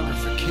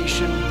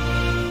Transmogrification.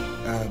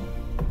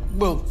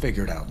 We'll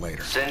figure it out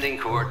later. Sending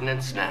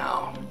coordinates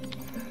now.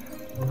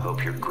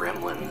 Hope your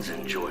gremlins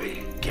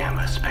enjoy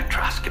gamma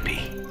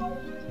spectroscopy.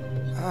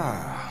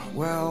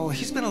 Well,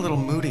 he's been a little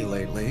moody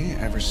lately,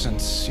 ever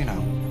since, you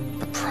know,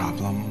 the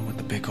problem with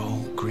the big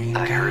old green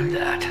guy. I heard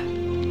that.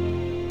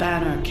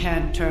 Banner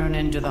can't turn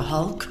into the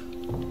Hulk?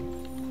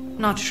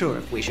 Not sure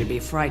if we should be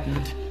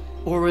frightened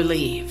or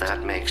relieved.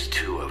 That makes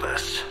two of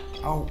us.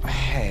 Oh,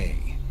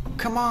 hey.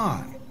 Come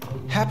on.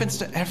 Happens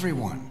to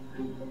everyone.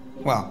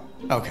 Well,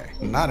 okay,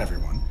 not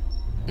everyone.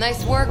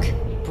 Nice work,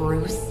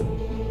 Bruce.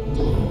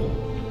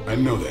 I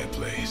know that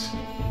place.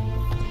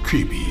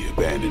 Creepy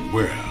abandoned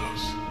warehouse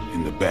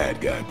in the bad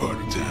guy part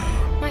of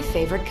town. My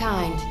favorite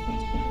kind.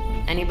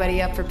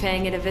 Anybody up for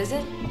paying it a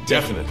visit?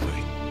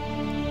 Definitely.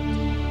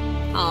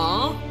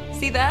 Aw,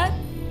 see that?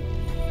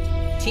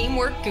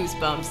 Teamwork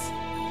goosebumps.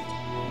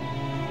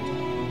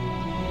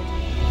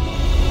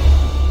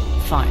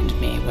 Find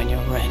me when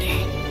you're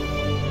ready.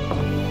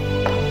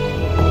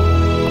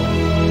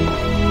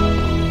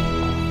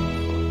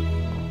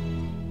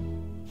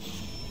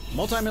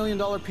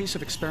 Multi-million-dollar piece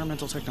of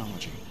experimental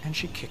technology, and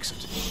she kicks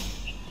it.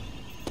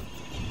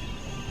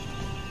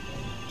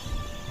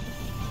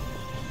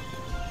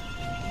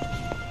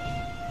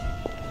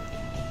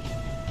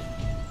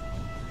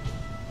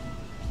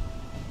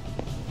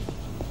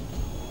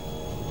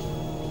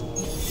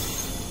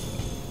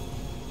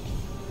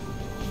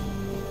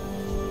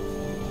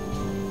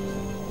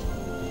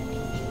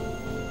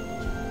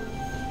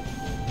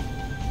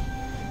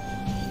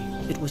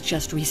 It was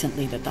just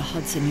recently that the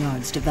Hudson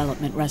Yards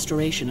Development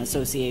Restoration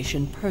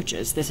Association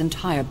purchased this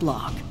entire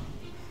block.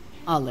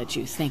 I'll let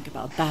you think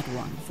about that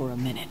one for a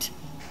minute.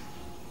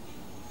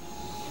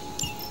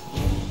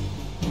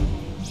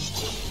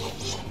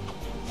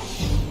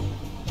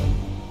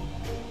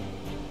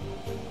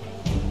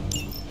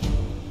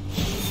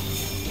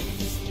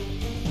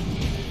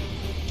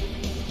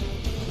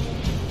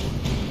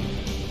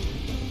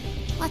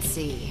 Let's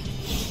see.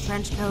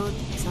 Trench coat,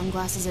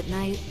 sunglasses at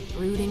night,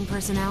 brooding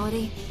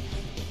personality.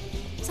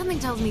 Something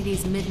tells me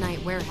these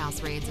midnight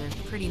warehouse raids are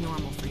pretty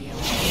normal for you.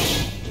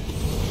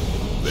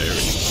 Very.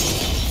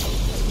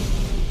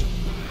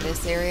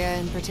 This area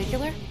in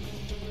particular?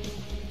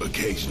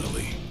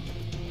 Occasionally.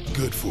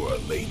 Good for a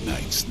late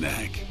night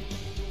snack.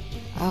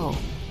 Oh.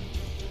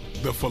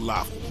 The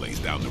falafel place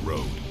down the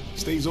road.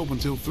 Stays open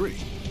till 3.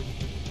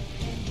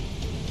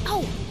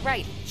 Oh,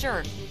 right,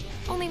 sure.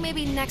 Only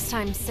maybe next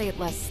time say it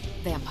less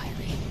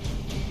vampire-y.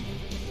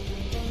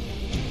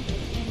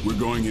 We're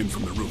going in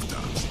from the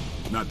rooftops.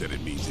 Not that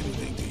it means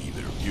anything to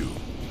either of you.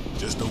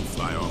 Just don't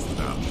fly off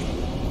without me.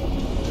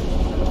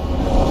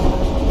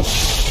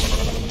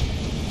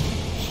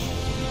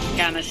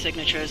 Gamma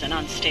signatures and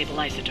unstable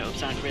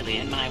isotopes aren't really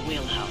in my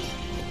wheelhouse,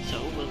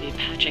 so we'll be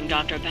patching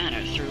Dr.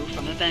 Banner through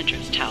from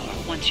Avengers Tower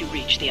once you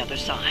reach the other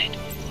side.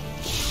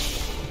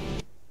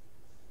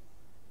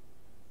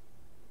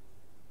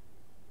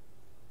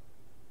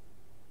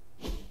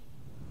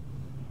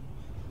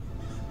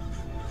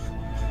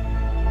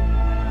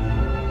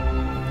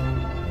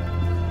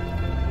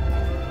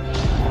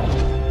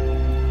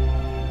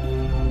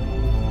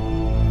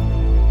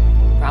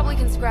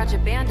 Scratch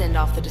abandoned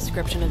off the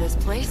description of this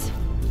place.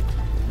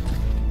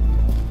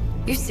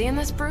 You seeing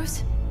this,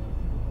 Bruce?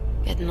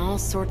 Getting all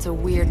sorts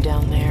of weird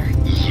down there.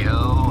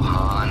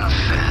 Johann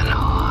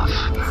Fenhoff.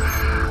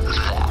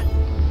 That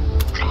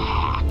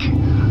hack.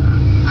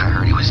 I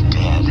heard he was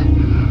dead.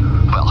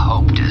 Well,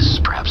 hoped is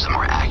perhaps the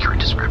more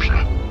accurate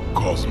description.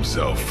 Calls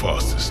himself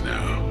Faustus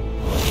now.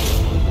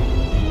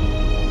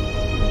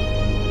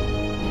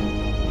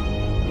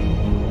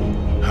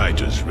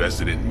 Hydra's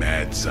resident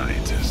mad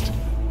scientist.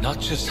 Not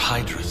just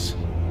Hydra's.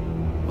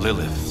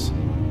 Lilith's.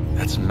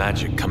 That's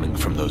magic coming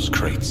from those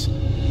crates.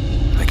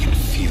 I can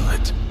feel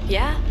it.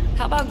 Yeah?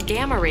 How about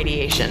gamma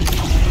radiation?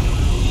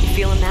 You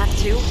feeling that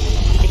too?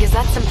 Because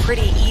that's some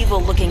pretty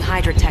evil-looking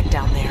Hydra tech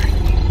down there.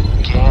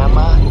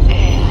 Gamma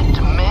and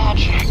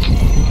magic.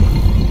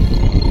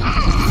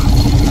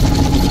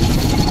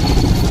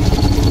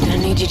 Gonna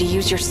need you to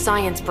use your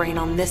science brain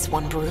on this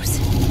one, Bruce.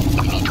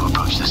 We need to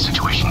approach this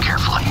situation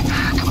carefully.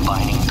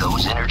 Combining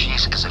those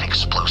energies is an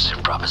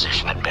explosive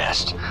proposition at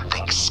best.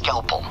 Think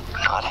scalpel,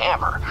 not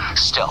hammer.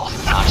 Stealth,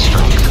 not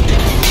strength.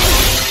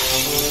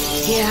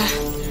 Yeah,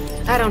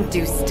 I don't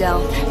do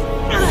stealth.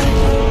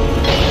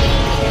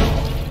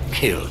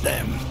 kill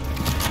them.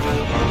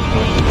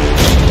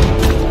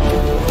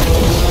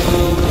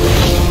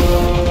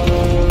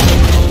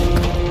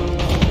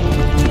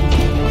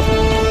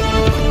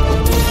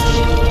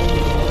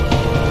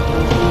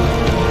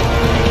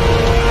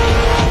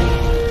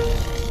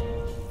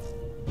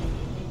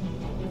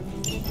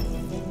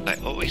 I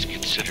always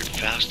considered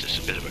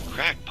Faustus a bit of a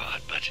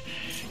crackpot, but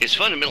his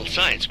fundamental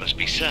science must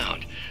be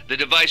sound. The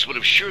device would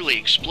have surely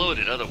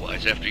exploded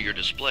otherwise after your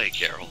display,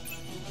 Carol.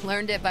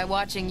 Learned it by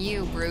watching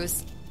you,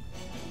 Bruce.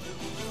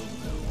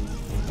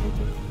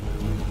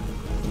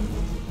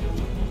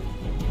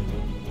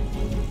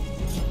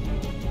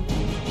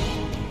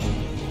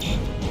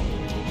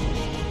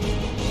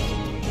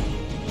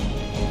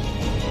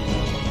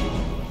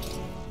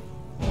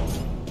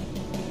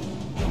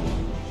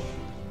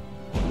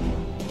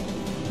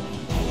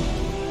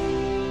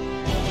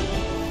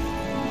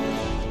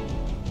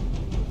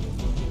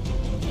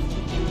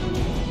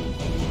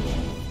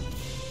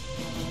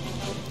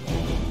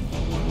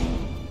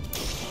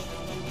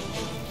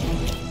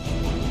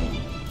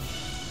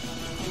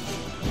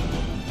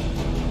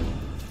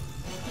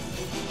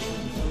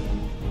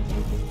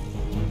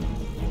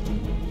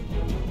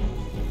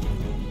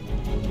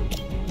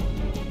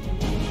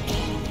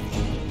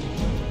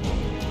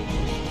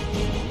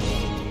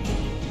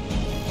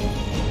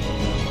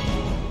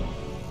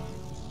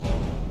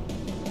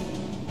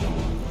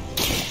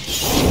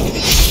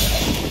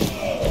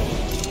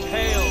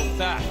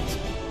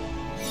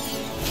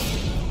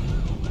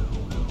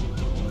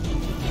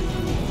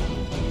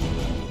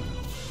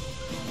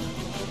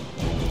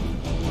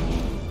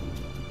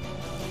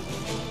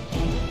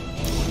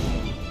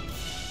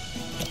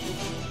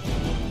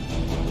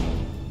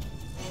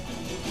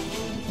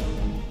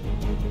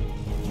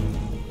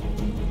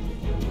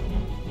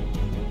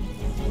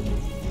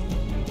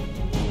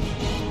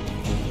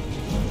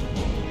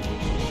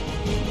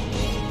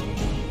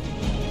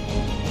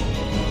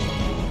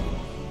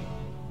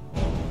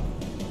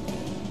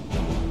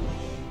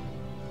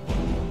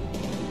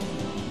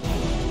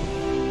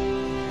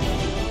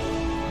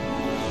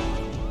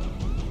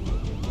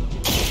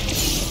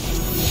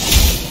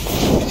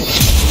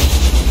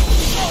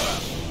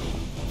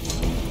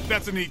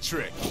 That's a neat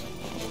trick.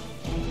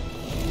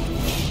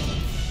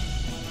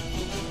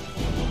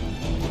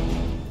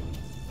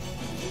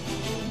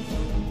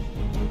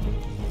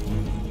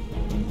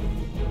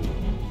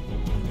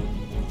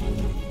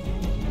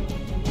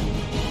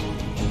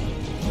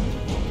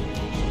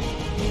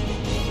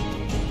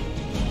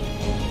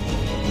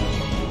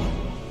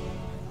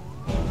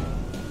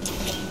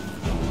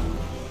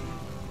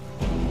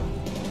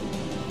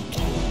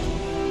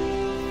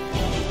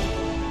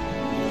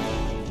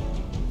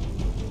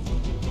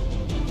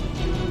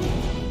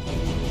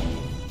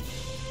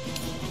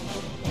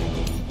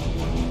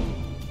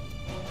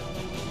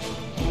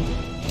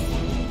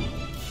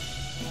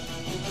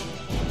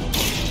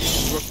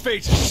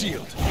 Fate is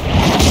sealed.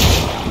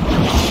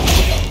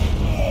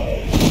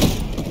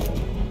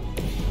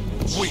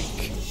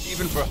 Weak,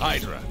 even for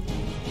Hydra.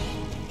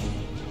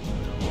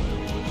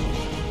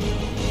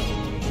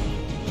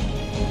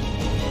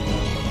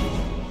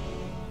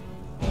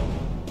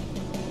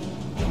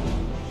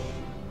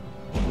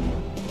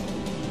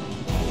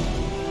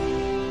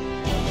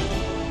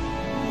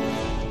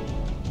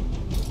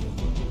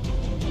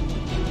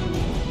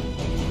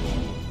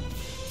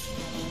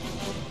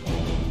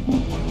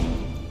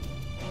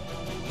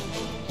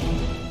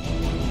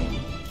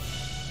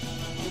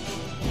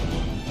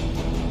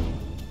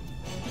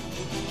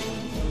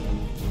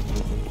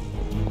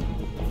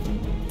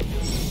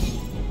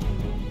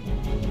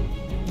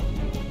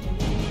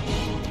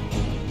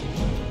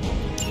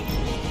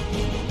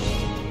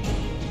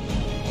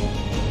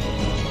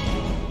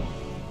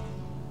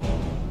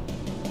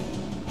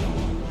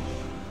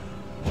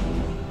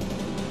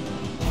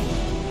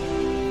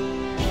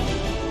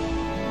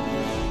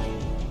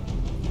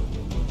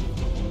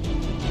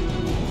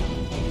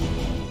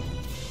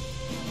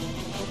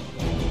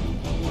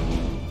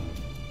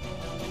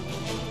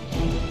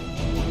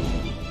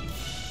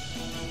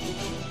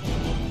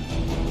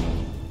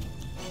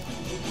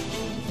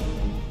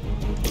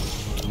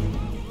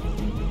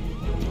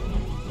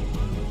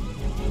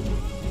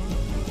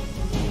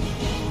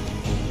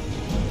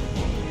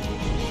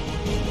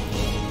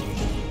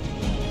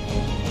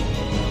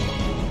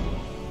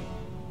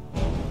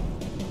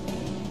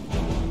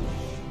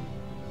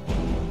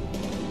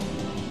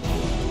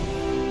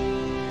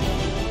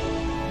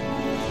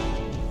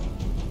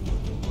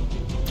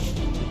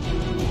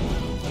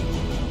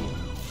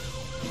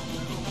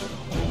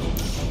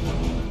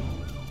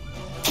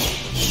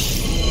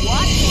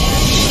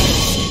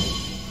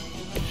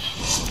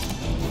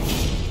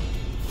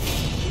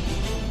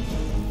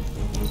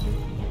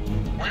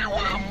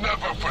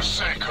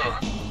 forsake her.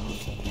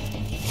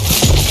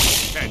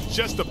 Had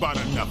just about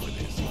enough of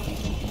this.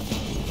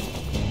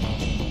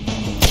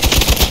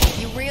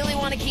 You really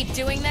want to keep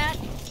doing that?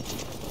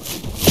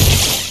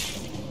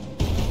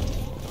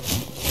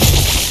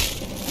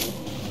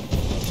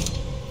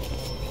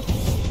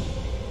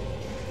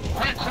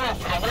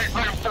 Regroup and await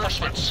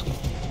reinforcements.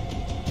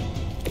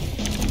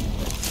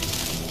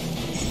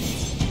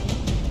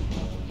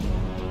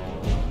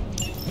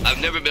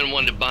 Never been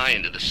one to buy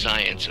into the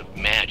science of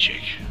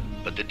magic,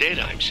 but the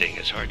data I'm seeing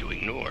is hard to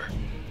ignore.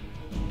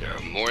 There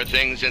are more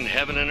things in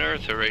heaven and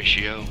earth,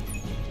 Horatio.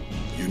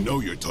 You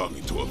know you're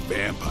talking to a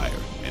vampire,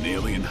 an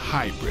alien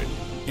hybrid,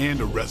 and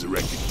a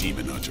resurrected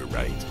demon hunter,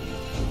 right?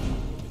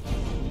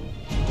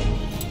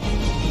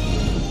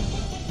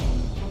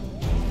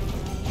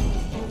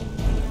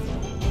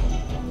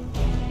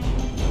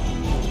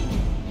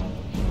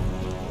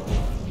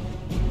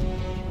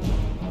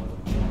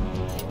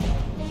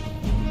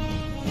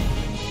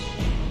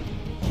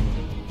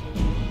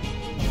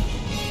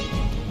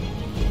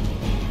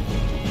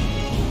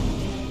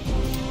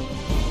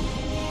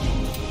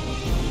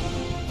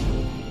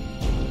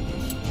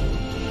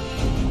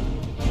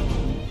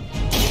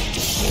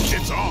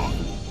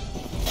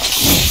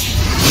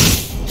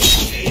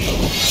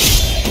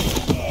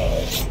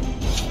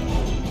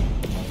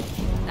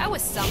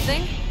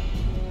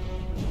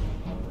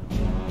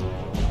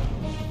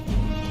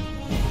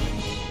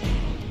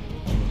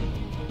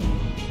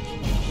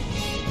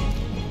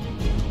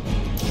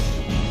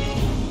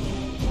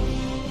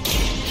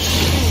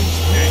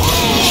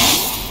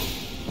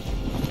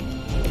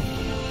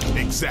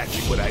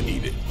 Exactly what I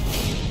needed.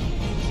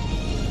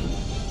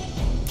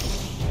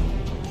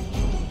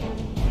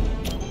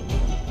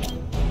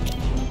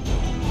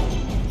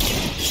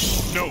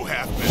 No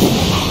half-men.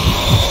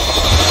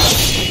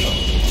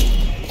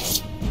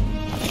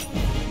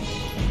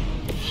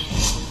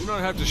 You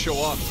don't have to show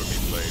off for me,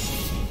 Blade.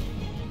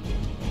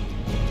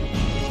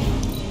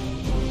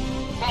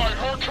 By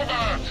her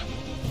command!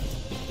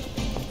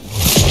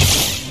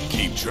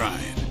 Keep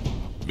trying.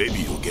 Maybe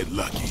you'll get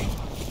lucky.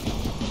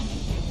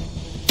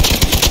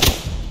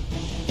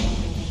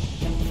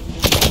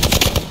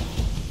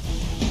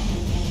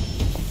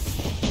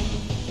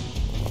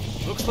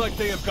 Looks like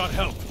they have got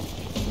help.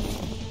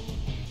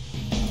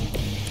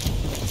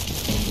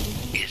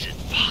 Is it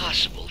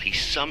possible he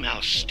somehow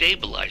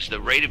stabilized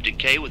the rate of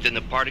decay within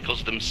the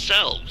particles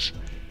themselves?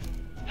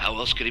 How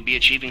else could he be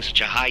achieving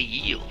such a high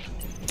yield?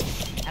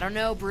 I don't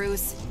know,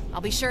 Bruce.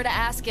 I'll be sure to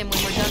ask him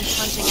when we're done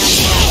punching out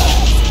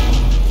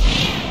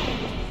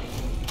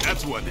the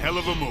That's one hell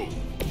of a move.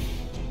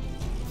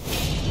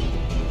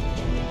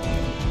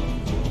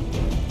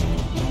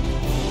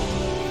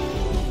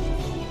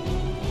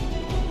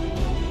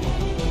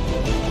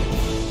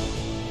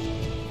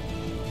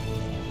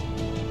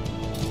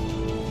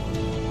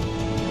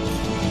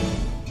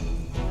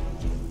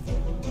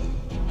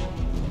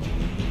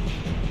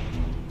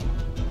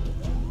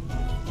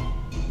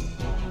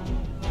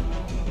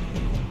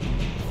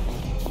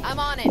 I'm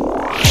on it.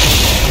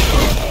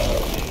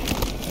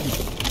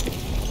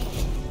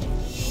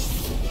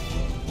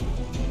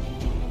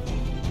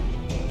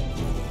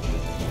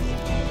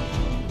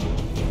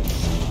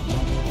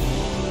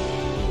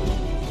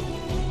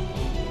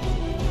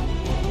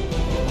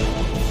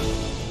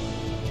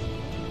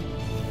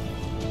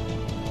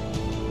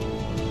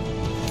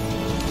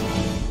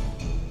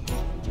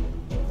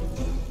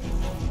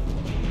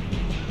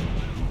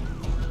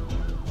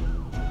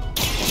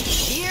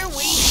 Here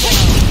we go.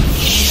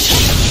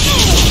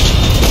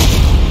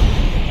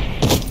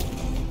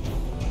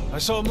 I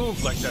saw a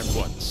move like that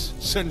once,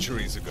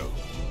 centuries ago.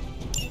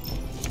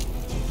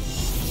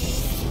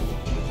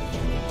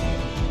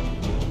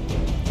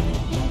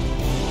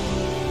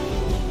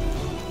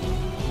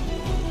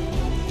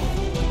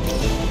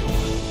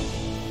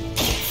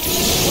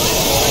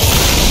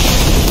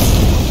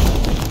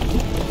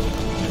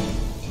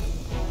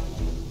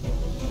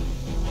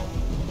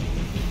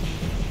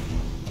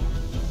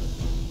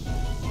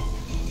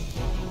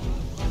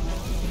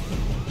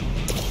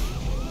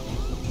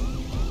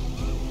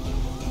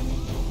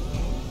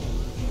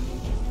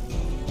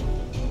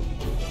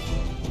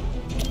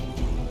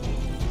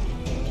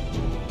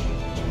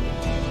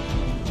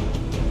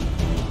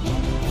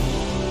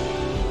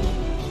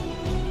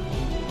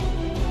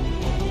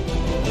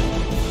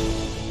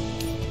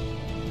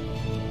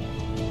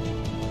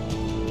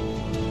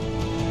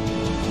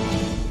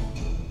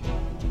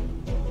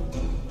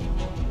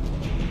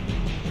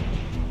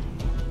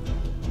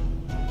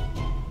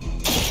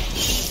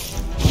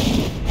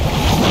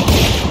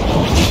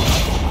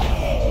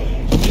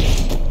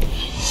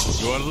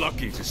 You're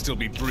lucky to still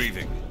be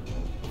breathing.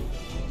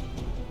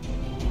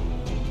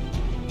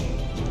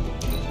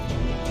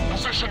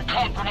 Position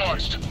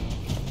compromised.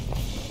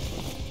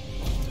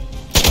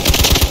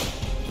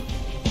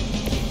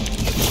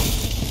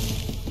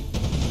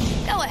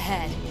 Go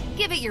ahead.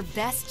 Give it your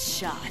best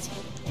shot.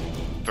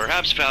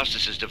 Perhaps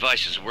Faustus's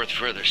device is worth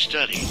further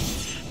study.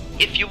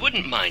 If you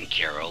wouldn't mind,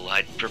 Carol,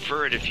 I'd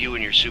prefer it if you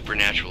and your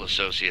supernatural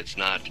associates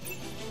not...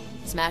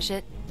 Smash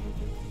it?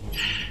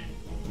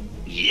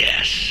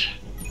 Yes.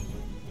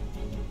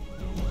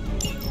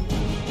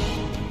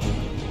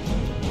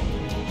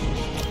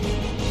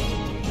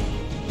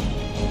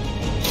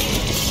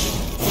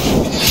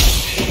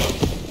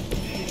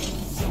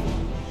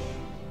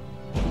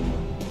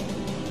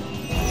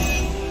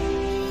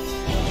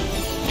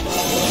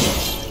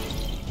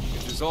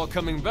 It is all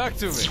coming back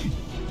to me.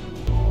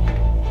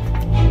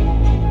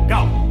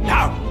 Go,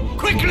 now,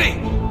 quickly!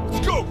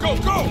 go, go,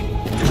 go!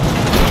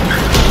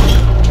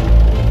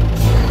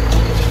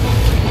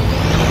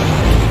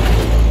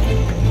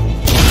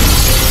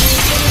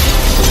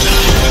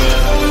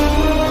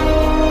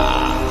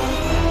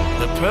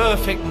 The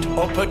perfect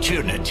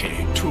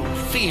opportunity to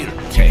field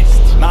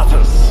test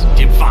Mother's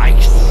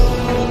device.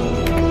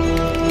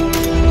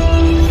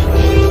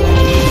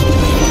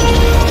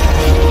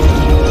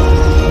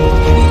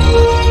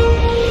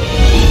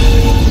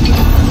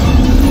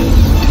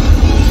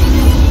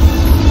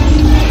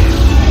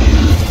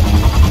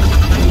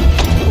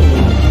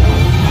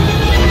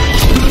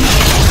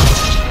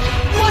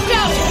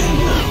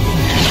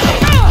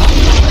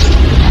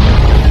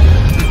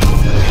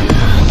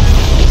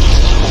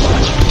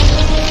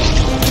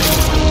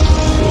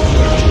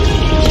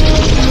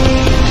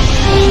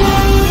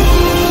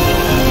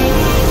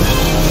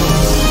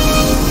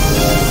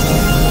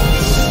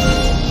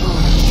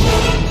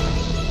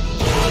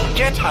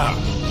 Get her!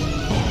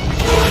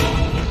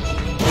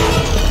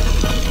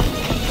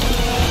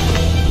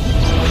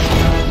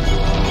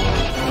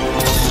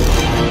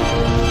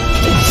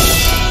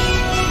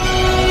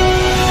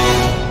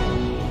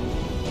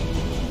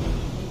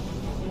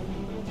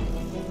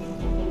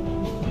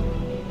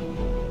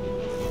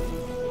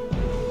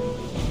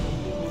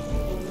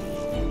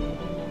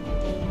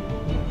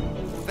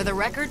 For the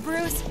record,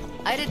 Bruce,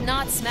 I did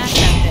not smash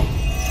that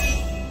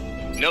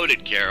thing.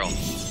 Noted, Carol.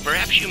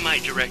 Perhaps you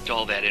might direct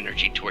all that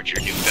energy towards your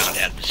newfound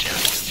adversary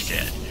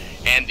instead.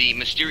 And the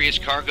mysterious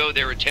cargo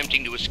they're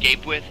attempting to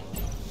escape with?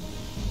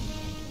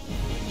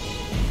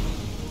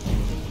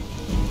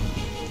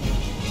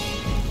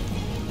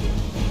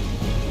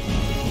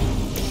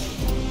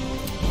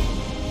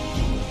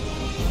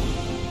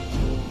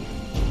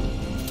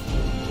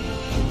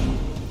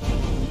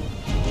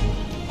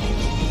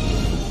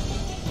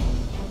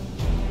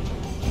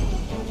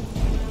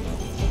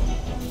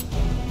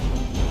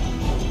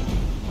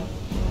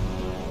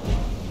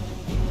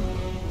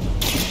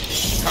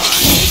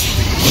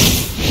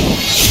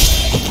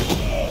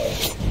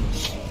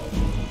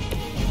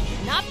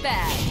 Not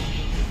bad.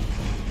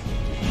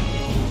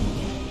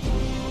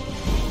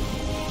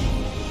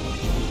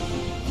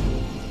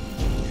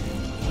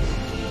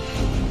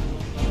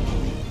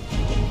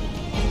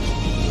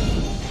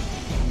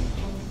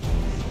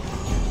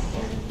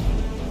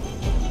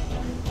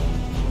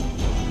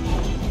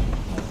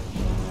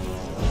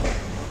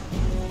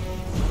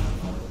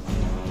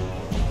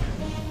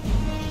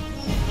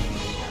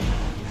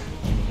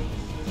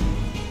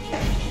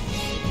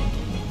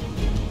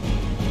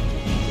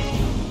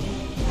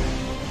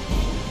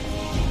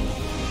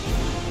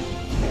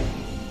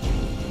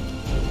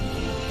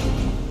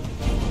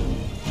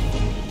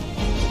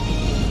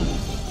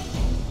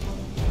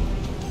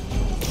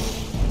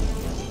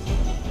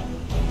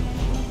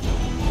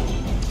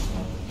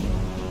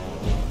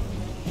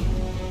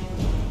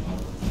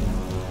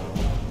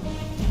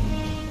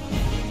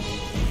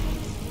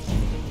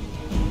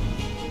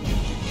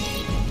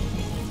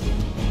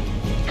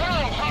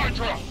 Hail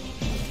Hydra!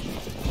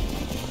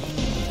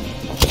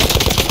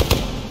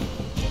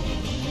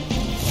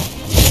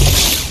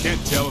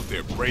 Can't tell if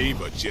they're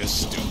brave or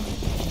just stupid.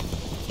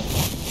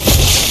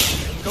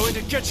 I'm going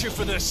to get you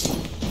for this.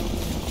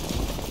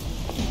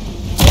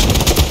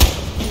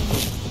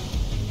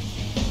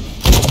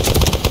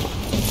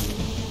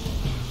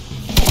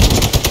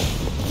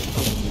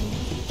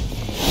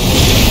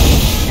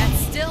 That's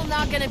still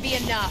not gonna be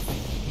enough.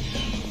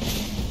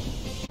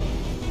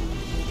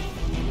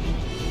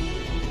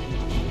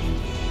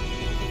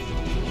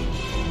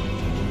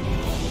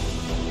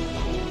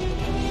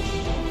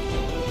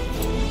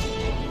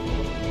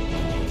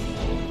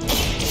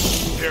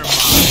 They're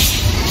mine.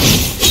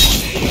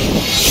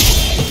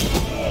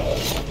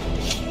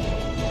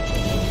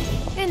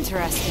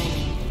 Interesting.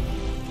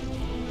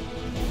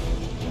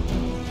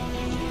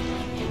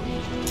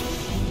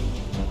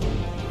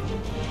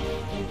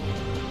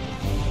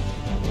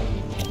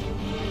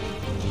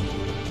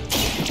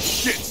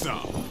 Get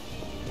some.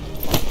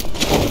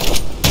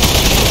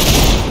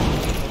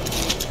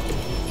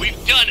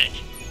 We've done it!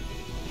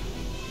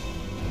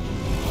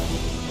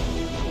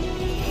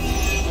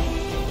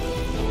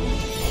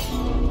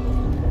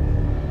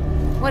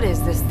 What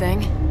is this thing?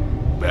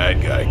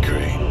 Bad guy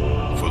crate.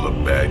 Full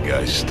of bad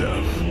guy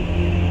stuff.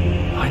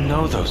 I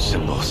know those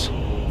symbols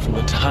from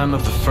the time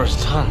of the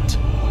first hunt.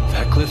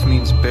 That glyph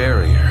means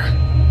barrier.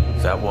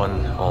 That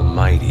one,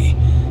 almighty.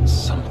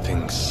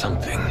 Something,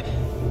 something.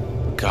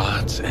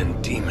 Gods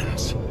and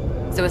demons.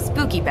 So a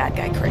spooky bad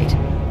guy crate.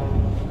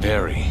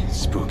 Very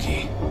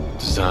spooky.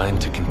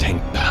 Designed to contain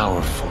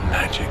powerful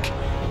magic.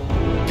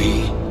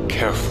 Be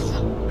careful.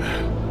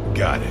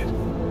 Got it.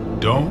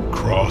 Don't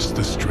cross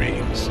the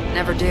streams.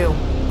 Never do.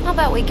 How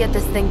about we get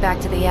this thing back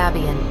to the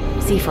Abbey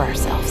and see for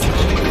ourselves?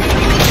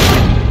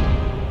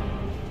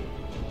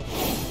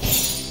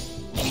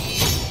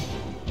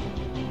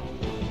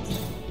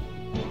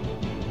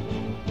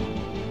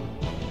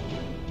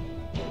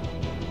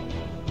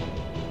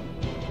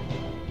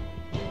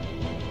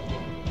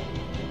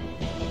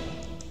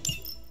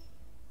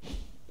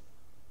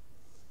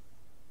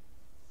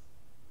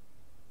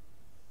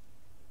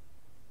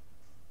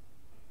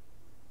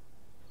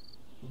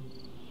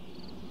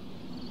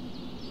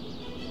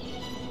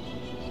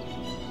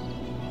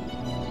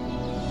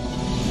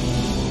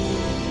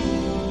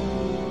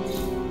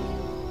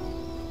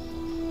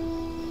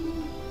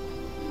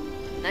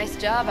 Nice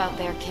job out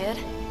there, kid.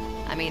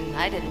 I mean,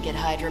 I didn't get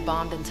Hydra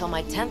bombed until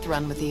my 10th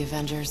run with the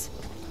Avengers.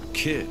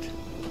 Kid,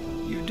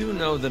 you do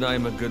know that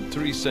I'm a good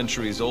 3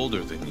 centuries older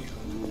than you,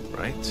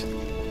 right?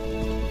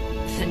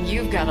 Then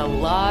you've got a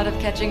lot of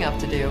catching up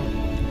to do.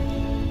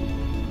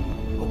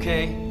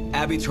 Okay,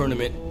 Abbey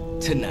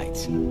tournament tonight.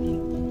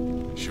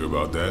 Sure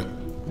about that?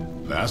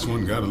 Last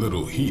one got a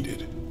little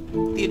heated.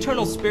 The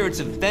Eternal Spirits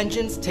of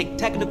Vengeance take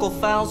technical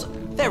fouls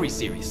very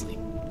seriously,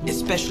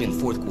 especially in the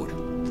fourth quarter.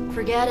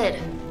 Forget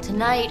it.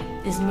 Tonight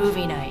is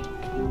movie night.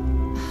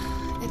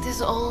 It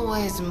is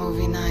always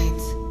movie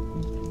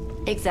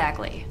night.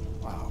 Exactly.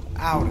 Wow,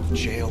 out of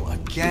jail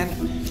again?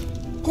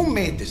 Who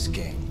made this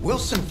game?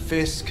 Wilson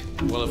Fisk?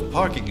 Well, if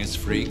parking is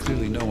free,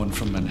 clearly no one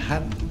from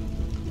Manhattan.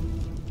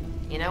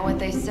 You know what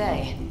they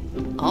say?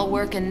 All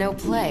work and no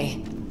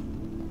play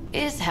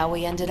is how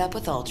we ended up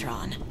with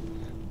Ultron.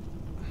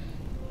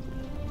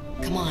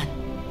 Come on.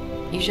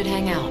 You should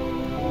hang out.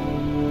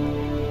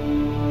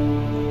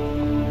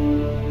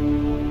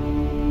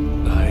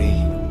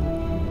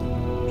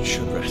 I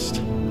should rest.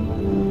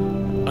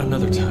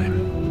 Another time.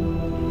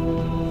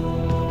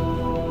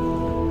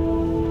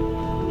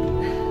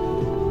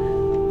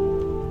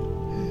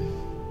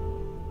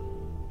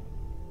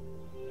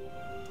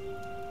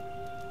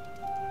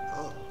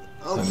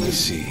 Let me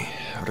see.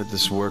 How did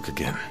this work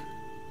again?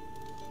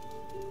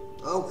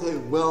 Okay,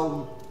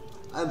 well,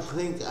 I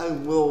think I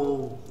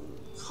will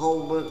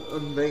call it a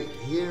night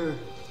here.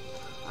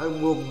 I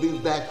will be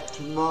back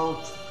tomorrow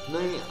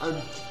night.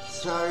 I'm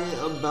sorry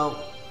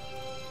about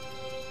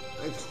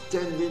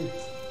extending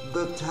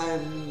the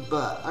time,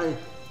 but I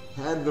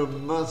had a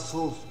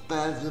muscle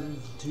spasm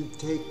to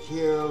take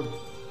care of,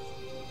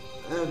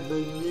 and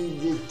I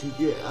needed to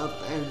get up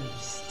and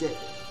stay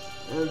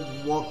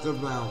and walk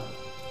around.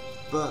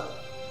 But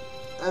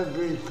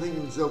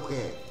everything's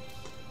okay.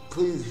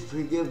 Please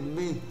forgive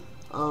me.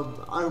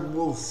 I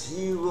will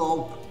see you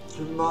all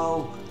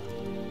tomorrow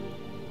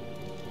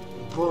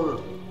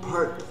for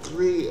part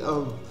 3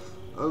 of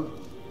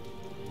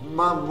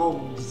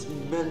Marvel's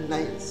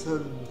Midnight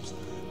Suns.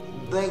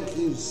 Thank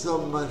you so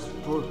much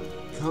for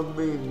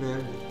coming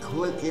and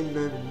clicking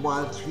and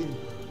watching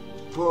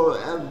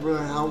forever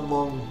how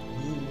long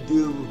you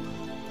do.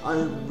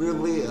 I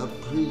really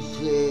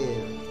appreciate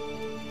it.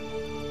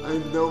 I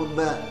know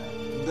that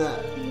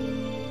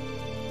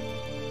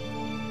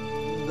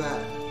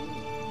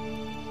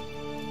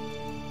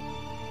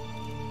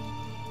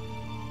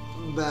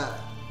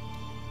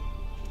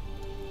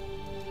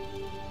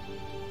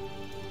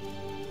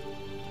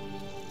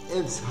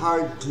it's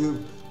hard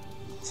to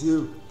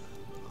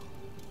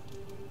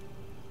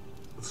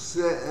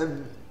sit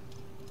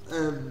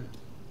and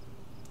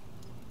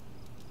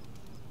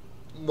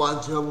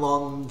watch a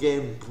long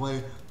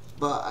gameplay,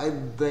 but I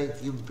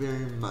thank you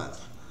very much.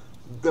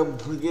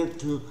 Don't forget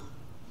to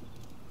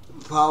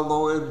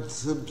follow and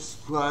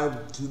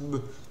subscribe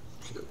to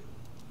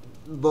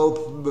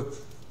both the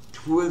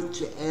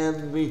Twitch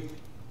and the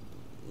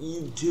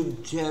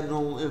YouTube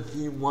channel if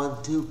you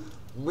want to.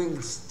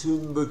 Links to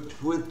the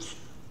Twitch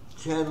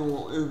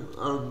channel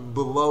are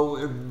below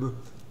in the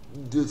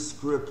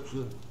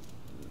description.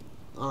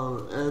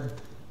 And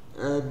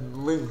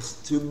links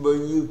to the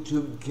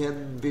YouTube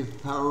can be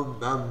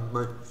found on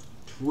my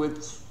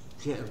Twitch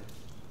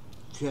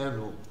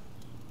channel.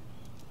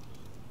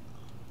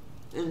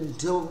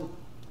 Until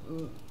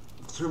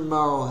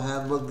tomorrow,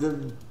 have a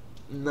good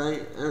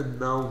night,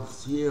 and I'll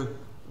see you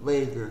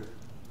later.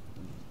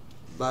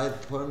 Bye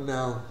for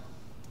now.